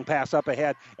 Strite, long pass up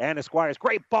ahead. Anna Squires,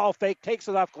 great ball fake, takes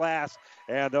it off glass,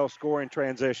 and they'll score in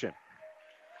transition.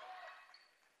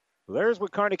 There's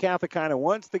what Kearney Catholic kind of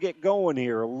wants to get going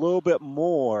here a little bit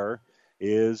more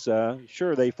is,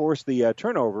 sure, they forced the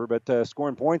turnover, but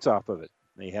scoring points off of it.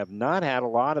 They have not had a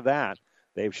lot of that.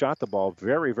 They've shot the ball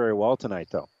very, very well tonight,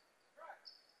 though.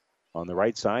 On the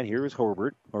right side, here is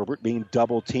Herbert. Herbert being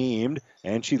double-teamed,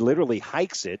 and she literally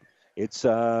hikes it. It's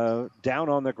down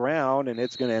on the ground, and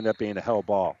it's going to end up being a hell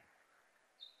ball.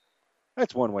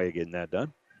 That's one way of getting that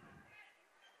done.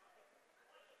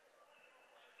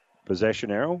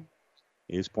 Possession arrow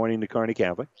is pointing to Kearney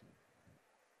Catholic.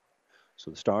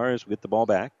 So the Stars get the ball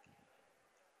back.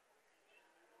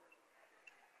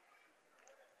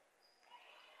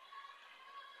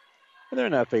 And they're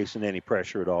not facing any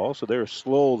pressure at all, so they're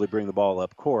slowly bring the ball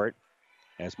up court.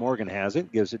 As Morgan has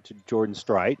it, gives it to Jordan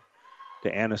Strite,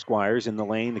 to Anna Squires in the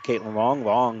lane, to Caitlin Long.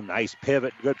 Long, nice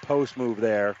pivot, good post move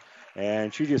there.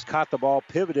 And she just caught the ball,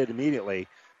 pivoted immediately,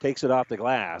 takes it off the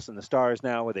glass. And the Stars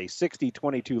now with a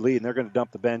 60-22 lead, and they're going to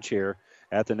dump the bench here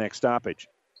at the next stoppage.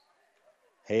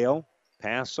 Hale,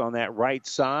 pass on that right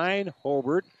side.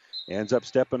 Holbert ends up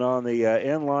stepping on the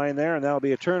end line there, and that'll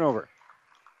be a turnover.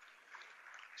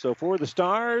 So for the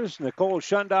Stars, Nicole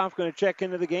Shundoff going to check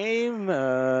into the game.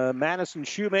 Madison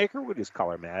Shoemaker, we'll just call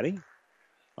her Maddie.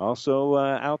 Also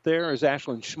out there is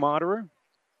Ashlyn Schmaderer,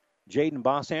 Jaden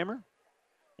Bosshammer,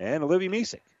 and Olivia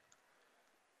Misek.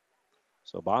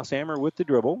 So Bosshammer with the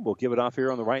dribble. We'll give it off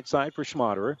here on the right side for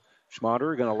Schmaderer.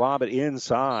 Schmaderer going to lob it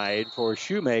inside for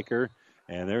Shoemaker.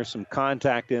 And there's some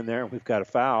contact in there. We've got a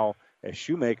foul as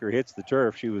Shoemaker hits the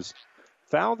turf. She was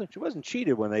fouled. She wasn't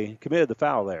cheated when they committed the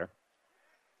foul there.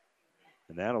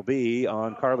 And that'll be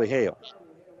on Carly Hale.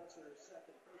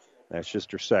 That's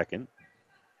just her second.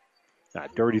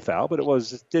 Not dirty foul, but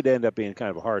it did end up being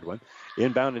kind of a hard one.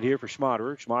 Inbounded here for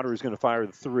Schmaderer. Schmaderer is going to fire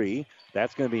the three.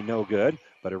 That's going to be no good,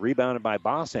 but a rebounded by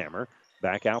Bosshammer.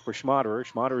 Back out for Schmaderer.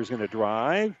 Schmaderer is going to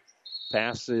drive.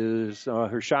 Passes,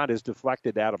 her shot is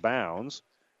deflected out of bounds,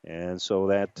 and so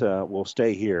that will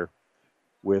stay here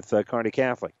with Kearney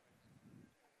Catholic.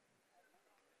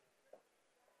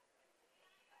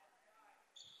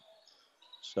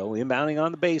 So inbounding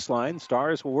on the baseline.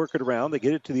 Stars will work it around. They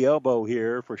get it to the elbow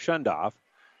here for Shundoff.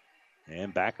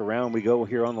 And back around we go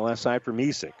here on the left side for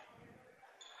Misek.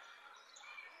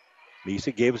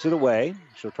 Misek gives it away.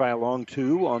 She'll try a long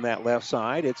two on that left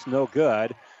side. It's no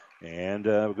good. And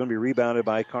we're going to be rebounded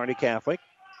by Kearney Catholic.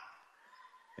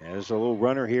 As a little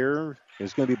runner here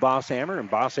is going to be Bosshammer, and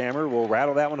Bosshammer will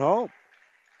rattle that one home.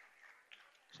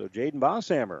 So Jaden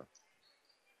Bosshammer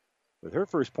with her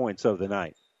first points of the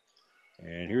night.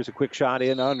 And here's a quick shot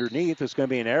in underneath. It's going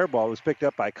to be an air ball. It was picked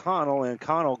up by Connell, and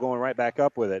Connell going right back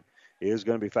up with it is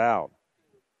going to be fouled.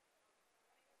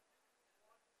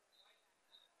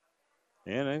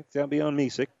 And I think that'll be on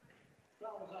Misek.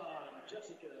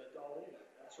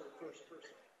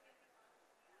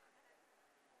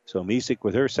 So Misek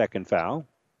with her second foul.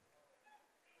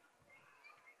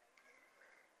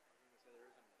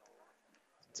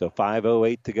 So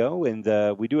 5:08 to go,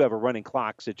 and we do have a running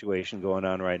clock situation going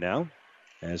on right now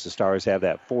as the Stars have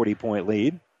that 40-point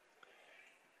lead.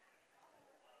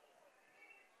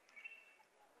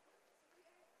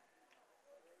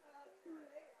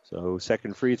 So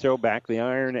second free throw, back the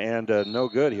iron, and no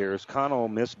good here as Connell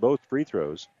missed both free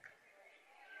throws.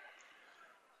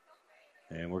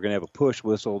 And we're going to have a push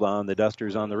whistled on the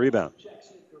Dusters on the rebound.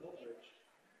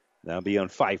 That'll be on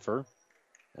Pfeiffer.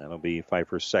 That'll be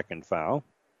Pfeiffer's second foul.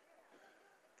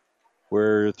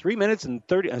 We're 4 minutes and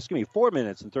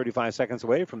 35 seconds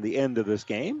away from the end of this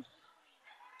game.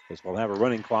 Guess we'll have a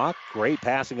running clock. Great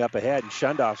passing up ahead, and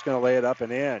Shundoff's going to lay it up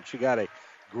and in. She got a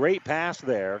great pass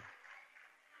there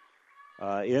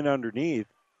in underneath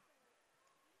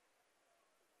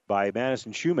by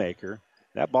Madison Shoemaker.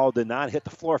 That ball did not hit the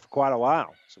floor for quite a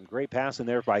while. Some great passing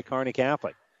there by Kearney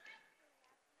Catholic.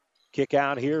 Kick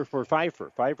out here for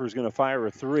Pfeiffer. Pfeiffer's going to fire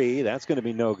a three. That's going to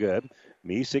be no good.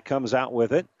 Misek comes out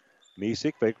with it.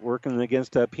 Misek working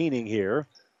against Peening here.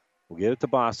 We'll get it to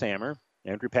Bosshammer.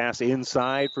 Entry pass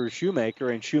inside for Shoemaker,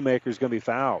 and Shoemaker's going to be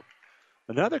fouled.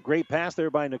 Another great pass there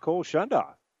by Nicole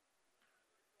Shundoff.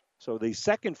 So the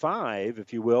second five,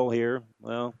 if you will, here,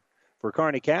 well, for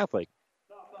Kearney Catholic,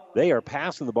 they are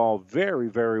passing the ball very,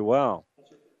 very well.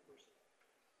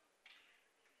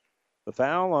 The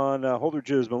foul on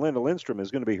Holdrege's Melinda Lindstrom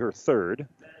is going to be her third.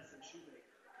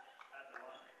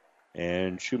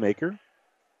 And Shoemaker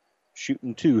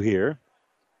shooting two here.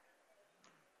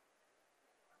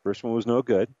 First one was no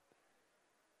good.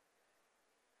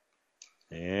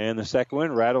 And the second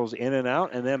one rattles in and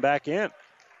out and then back in.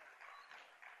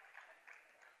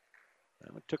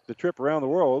 Took the trip around the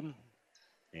world.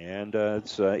 And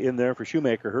it's in there for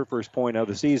Shoemaker, her first point of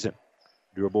the season.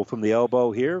 Dribble from the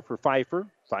elbow here for Pfeiffer.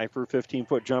 Pfeiffer,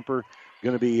 15-foot jumper,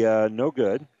 going to be no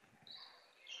good.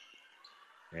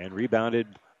 And rebounded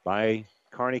by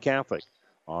Kearney Catholic.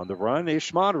 On the run is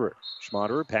Schmaderer.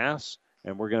 Schmaderer pass,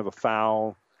 and we're going to have a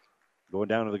foul going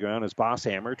down to the ground as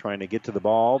Bosshammer trying to get to the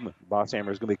ball.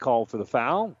 Bosshammer is going to be called for the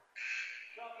foul.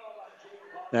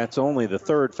 That's only the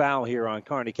third foul here on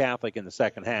Kearney Catholic in the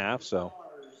second half, so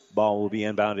ball will be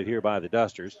inbounded here by the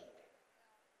Dusters.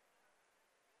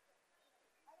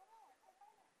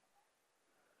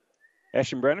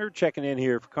 Eschenbrenner checking in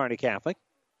here for Kearney Catholic.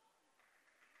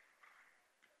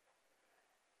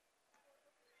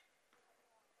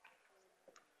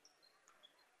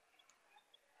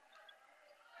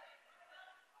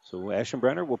 So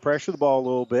Eschenbrenner will pressure the ball a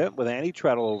little bit with Annie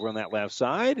Treadle over on that left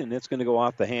side, and it's going to go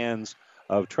off the hands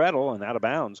of Treadle and out of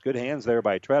bounds. Good hands there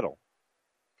by Treadle.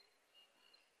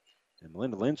 And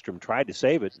Melinda Lindstrom tried to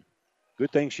save it.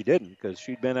 Good thing she didn't, because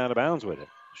she'd been out of bounds with it.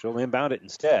 She'll inbound it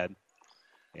instead.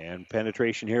 And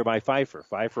penetration here by Pfeiffer.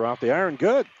 Pfeiffer off the iron.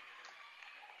 Good.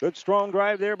 Good strong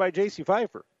drive there by J.C.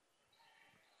 Pfeiffer.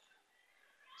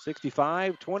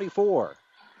 65-24.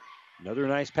 Another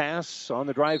nice pass on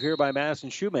the drive here by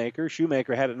Madison Shoemaker.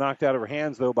 Shoemaker had it knocked out of her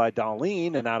hands, though, by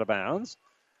Darlene and out of bounds.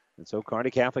 And so Kearney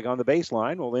Catholic on the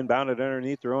baseline will inbound it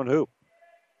underneath their own hoop.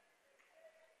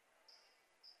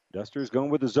 Dusters going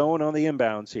with the zone on the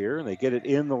inbounds here, and they get it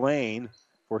in the lane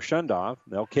for Shundoff.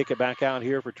 They'll kick it back out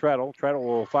here for Treadle. Treadle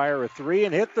will fire a three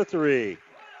and hit the three.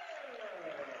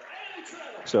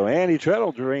 So Annie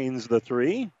Treadle drains the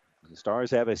three. The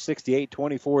Stars have a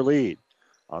 68-24 lead.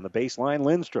 On the baseline,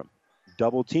 Lindstrom.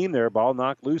 Double team there. Ball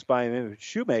knocked loose by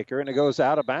Shoemaker, and it goes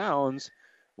out of bounds.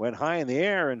 Went high in the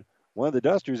air, and one of the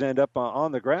Dusters end up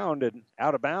on the ground and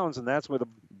out of bounds, and that's where the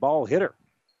ball hit her.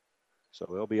 So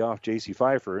they'll be off J.C.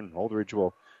 Pfeiffer, and Holdrege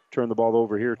will turn the ball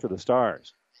over here to the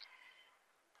Stars.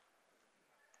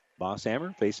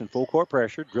 Bosshammer facing full court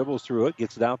pressure, dribbles through it,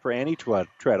 gets it out for Annie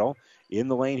Treadle. In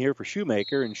the lane here for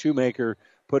Shoemaker, and Shoemaker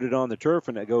put it on the turf,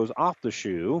 and it goes off the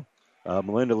shoe.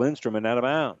 Melinda Lindstrom and out of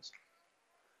bounds.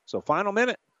 So final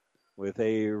minute with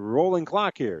a rolling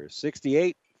clock here,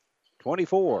 68-24.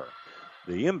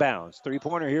 The inbounds,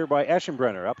 three-pointer here by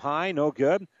Eschenbrenner. Up high, no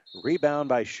good. Rebound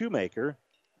by Shoemaker.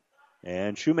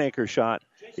 And Shoemaker's shot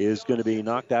is going to be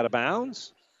knocked out of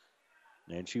bounds.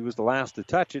 And she was the last to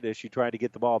touch it as she tried to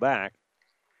get the ball back.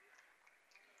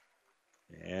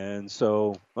 And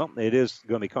so, well, it is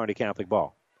going to be Kearney Catholic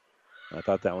ball. I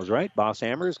thought that was right.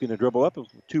 Bosshammer is going to dribble up. A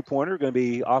two-pointer going to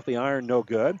be off the iron, no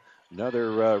good.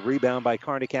 Another rebound by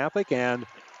Kearney Catholic, and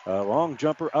a long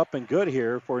jumper up and good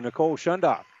here for Nicole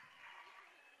Shundoff.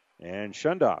 And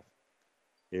Shundoff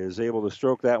is able to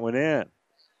stroke that one in.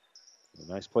 A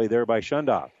nice play there by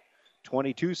Shundoff.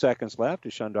 22 seconds left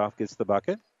as Shundoff gets the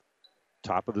bucket.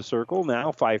 Top of the circle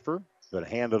now, Pfeiffer. Going to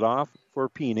hand it off for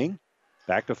Peening.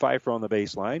 Back to Pfeiffer on the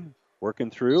baseline.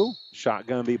 Working through. Shot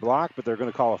going to be blocked, but they're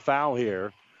going to call a foul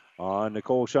here on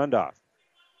Nicole Shundoff.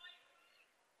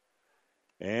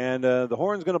 And the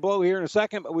horn's going to blow here in a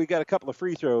second, but we've got a couple of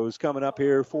free throws coming up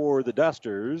here for the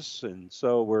Dusters. And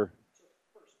so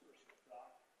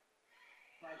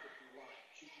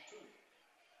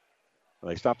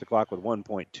they stopped the clock with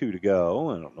 1.2 to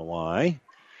go. I don't know why.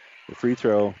 The free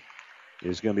throw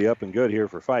is going to be up and good here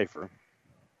for Pfeiffer.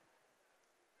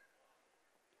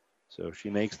 So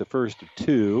she makes the first of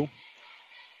two.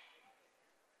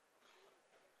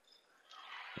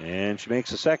 And she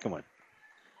makes the second one.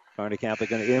 Kearney Catholic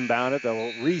going to inbound it.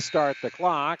 They'll restart the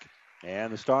clock.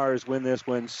 And the Stars win this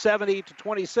one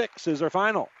 70-26 is their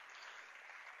final.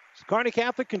 So Kearney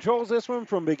Catholic controls this one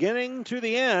from beginning to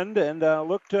the end and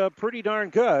looked pretty darn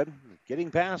good.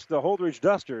 Getting past the Holdrege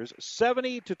Dusters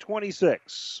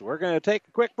 70-26. We're going to take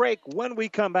a quick break. When we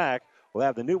come back, we'll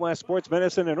have the New West Sports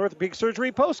Medicine and Orthopedic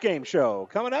Surgery postgame show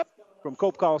coming up from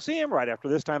Cope Coliseum right after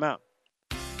this timeout.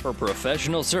 For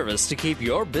professional service to keep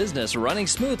your business running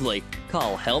smoothly,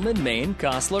 call Hellman, Maine,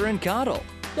 Kostler, and Cottle.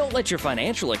 Don't let your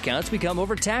financial accounts become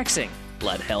overtaxing.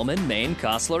 Let Hellman, Maine,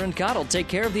 Kostler, and Cottle take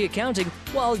care of the accounting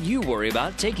while you worry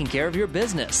about taking care of your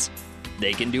business.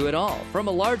 They can do it all, from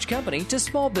a large company to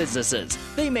small businesses.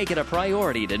 They make it a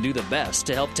priority to do the best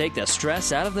to help take the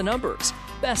stress out of the numbers.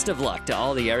 Best of luck to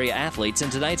all the area athletes in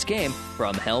tonight's game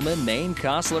from Hellman, Maine,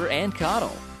 Kostler, and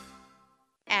Cottle.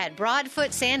 At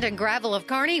Broadfoot Sand and Gravel of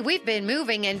Kearney, we've been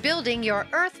moving and building your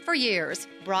earth for years.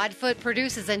 Broadfoot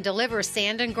produces and delivers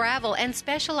sand and gravel and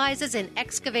specializes in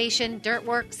excavation, dirt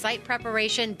work, site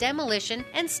preparation, demolition,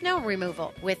 and snow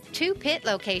removal, with 2 pit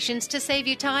locations to save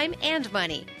you time and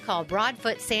money. Call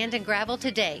Broadfoot Sand and Gravel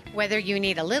today, whether you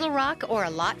need a little rock or a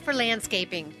lot for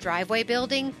landscaping, driveway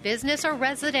building, business, or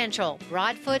residential.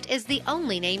 Broadfoot is the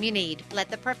only name you need. Let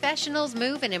the professionals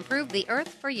move and improve the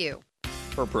earth for you.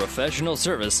 For professional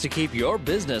service to keep your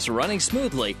business running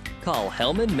smoothly, call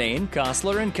Hellman, Maine,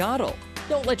 Kostler, and Cottle.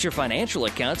 Don't let your financial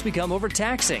accounts become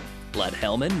overtaxing. Let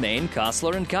Hellman, Maine,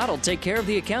 Kostler, and Cottle take care of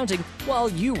the accounting while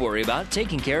you worry about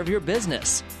taking care of your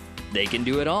business. They can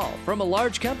do it all, from a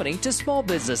large company to small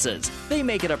businesses. They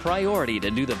make it a priority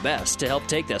to do the best to help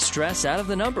take the stress out of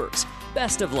the numbers.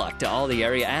 Best of luck to all the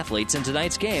area athletes in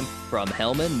tonight's game from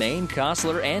Hellman, Maine,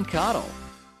 Kostler, and Cottle.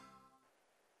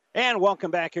 And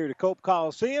welcome back here to Cope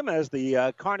Coliseum as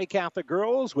the Kearney Catholic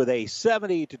girls with a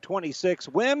 70-26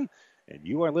 win. And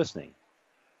you are listening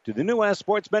to the New West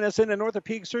Sports Medicine and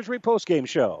Orthopedic Surgery postgame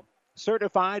show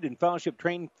Certified and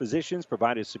fellowship-trained physicians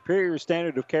provide a superior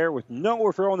standard of care with no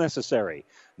referral necessary.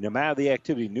 No matter the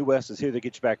activity, New West is here to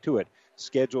get you back to it.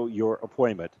 Schedule your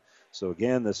appointment. So,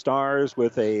 again, the Stars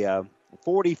with a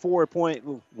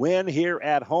 44-point win here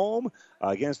at home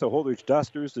against the Holdrege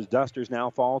Dusters. The Dusters now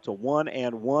fall to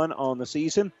 1-1 on the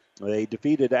season. They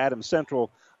defeated Adams Central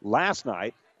last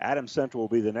night. Adams Central will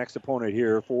be the next opponent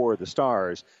here for the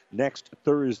Stars next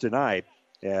Thursday night.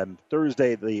 And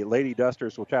Thursday, the Lady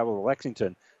Dusters will travel to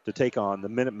Lexington to take on the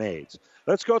Minute Maids.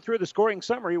 Let's go through the scoring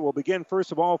summary. We'll begin,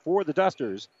 first of all, for the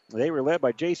Dusters. They were led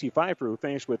by J.C. Pfeiffer, who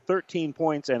finished with 13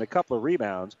 points and a couple of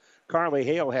rebounds. Carly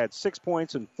Hale had 6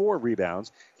 points and 4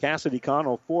 rebounds. Cassidy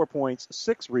Connell, 4 points,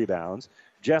 6 rebounds.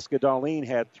 Jessica Darlene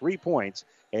had 3 points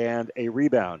and a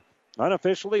rebound.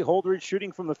 Unofficially, Holdrege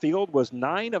shooting from the field was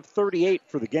 9 of 38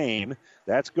 for the game.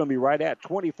 That's going to be right at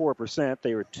 24%.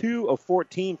 They were 2 of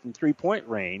 14 from three-point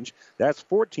range. That's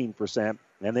 14%.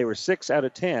 And they were 6 out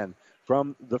of 10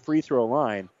 from the free throw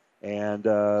line. And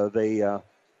there's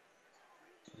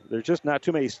just not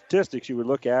too many statistics you would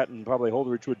look at, and probably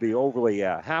Holdrege would be overly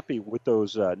happy with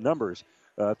those numbers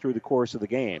through the course of the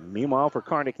game. Meanwhile, for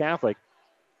Kearney Catholic,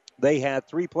 they had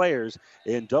 3 players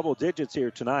in double digits here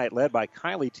tonight, led by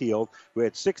Kylie Teal, who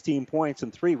had 16 points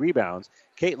and 3 rebounds.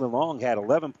 Caitlin Long had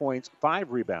 11 points,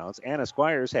 5 rebounds. Anna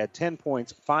Squires had 10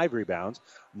 points, 5 rebounds.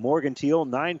 Morgan Teal,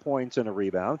 9 points and a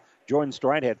rebound. Jordan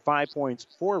Stride had 5 points,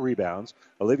 4 rebounds.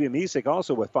 Olivia Misek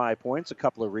also with 5 points, a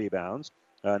couple of rebounds.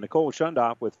 Nicole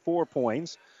Schundoff with 4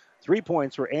 points. 3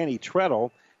 points for Annie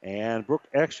Treadle. And Brooke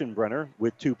Eschenbrenner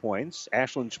with 2 points.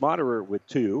 Ashlyn Schmaderer with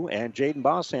 2. And Jaden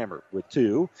Bosshammer with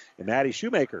 2. And Maddie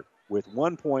Shoemaker with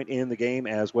 1 point in the game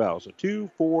as well. So 2,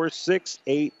 4, 6,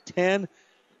 8, 10,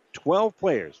 12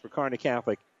 players for Kearney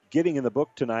Catholic getting in the book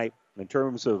tonight in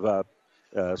terms of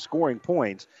scoring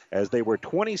points, as they were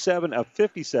 27 of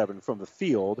 57 from the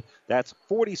field. That's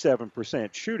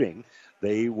 47% shooting.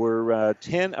 They were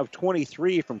 10 of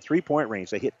 23 from three-point range.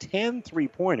 They hit 10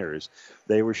 three-pointers.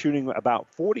 They were shooting about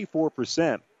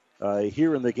 44%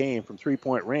 here in the game from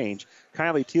three-point range.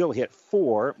 Kylie Teal hit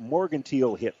 4. Morgan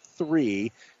Teal hit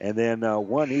 3. And then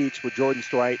 1 each for Jordan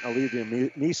Strite, Olivia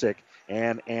Misek,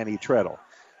 and Annie Treadle.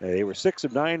 They were 6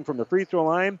 of 9 from the free throw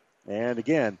line. And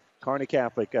again, Kearney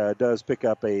Catholic does pick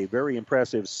up a very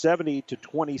impressive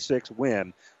 70-26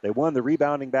 win. They won the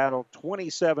rebounding battle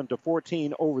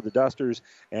 27-14 over the Dusters.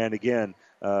 And again,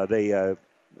 they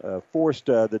forced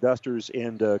the Dusters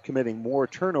into committing more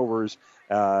turnovers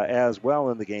as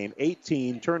well in the game.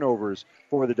 18 turnovers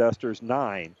for the Dusters,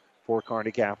 9 for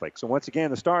Kearney Catholic. So once again,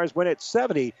 the Stars win it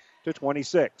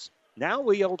 70-26. Now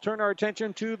we'll turn our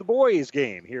attention to the boys'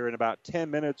 game here in about 10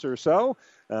 minutes or so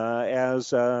as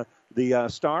the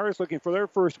Stars looking for their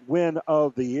first win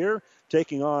of the year,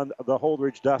 taking on the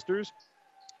Holdrege Dusters.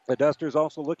 The Dusters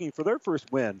also looking for their first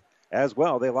win as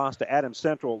well. They lost to Adams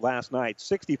Central last night,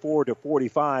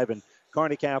 64-45, and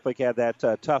Kearney Catholic had that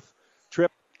tough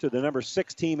trip to the number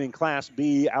 6 team in Class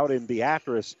B out in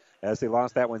Beatrice as they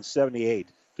lost that one 78-56.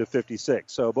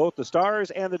 So both the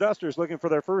Stars and the Dusters looking for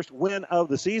their first win of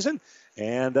the season.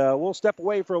 And we'll step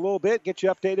away for a little bit, get you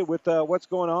updated with what's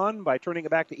going on by turning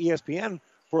it back to ESPN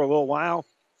for a little while.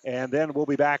 And then we'll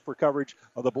be back for coverage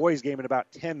of the boys' game in about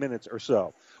 10 minutes or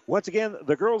so. Once again,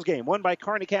 the girls' game won by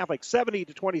Kearney Catholic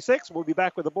 70-26. We'll be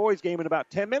back with the boys' game in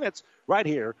about 10 minutes right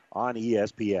here on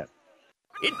ESPN.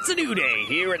 It's a new day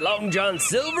here at Long John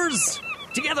Silver's.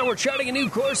 Together we're charting a new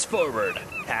course forward.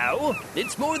 How?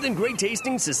 It's more than great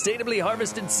tasting, sustainably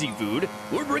harvested seafood.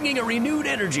 We're bringing a renewed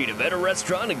energy to better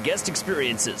restaurant and guest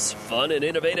experiences, fun and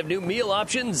innovative new meal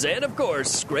options, and of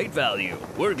course, great value.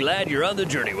 We're glad you're on the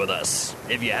journey with us.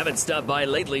 If you haven't stopped by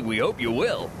lately, we hope you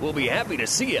will. We'll be happy to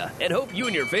see you and hope you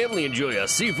and your family enjoy a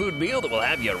seafood meal that will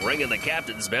have you ringing the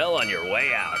captain's bell on your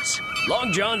way out.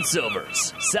 Long John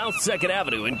Silver's, South 2nd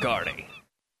Avenue in Kearney.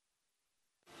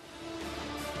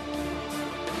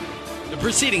 The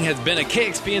proceeding has been a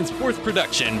KXPN Sports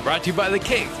production brought to you by the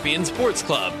KXPN Sports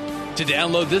Club. To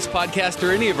download this podcast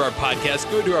or any of our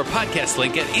podcasts, go to our podcast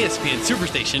link at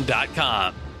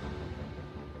ESPNSuperstation.com.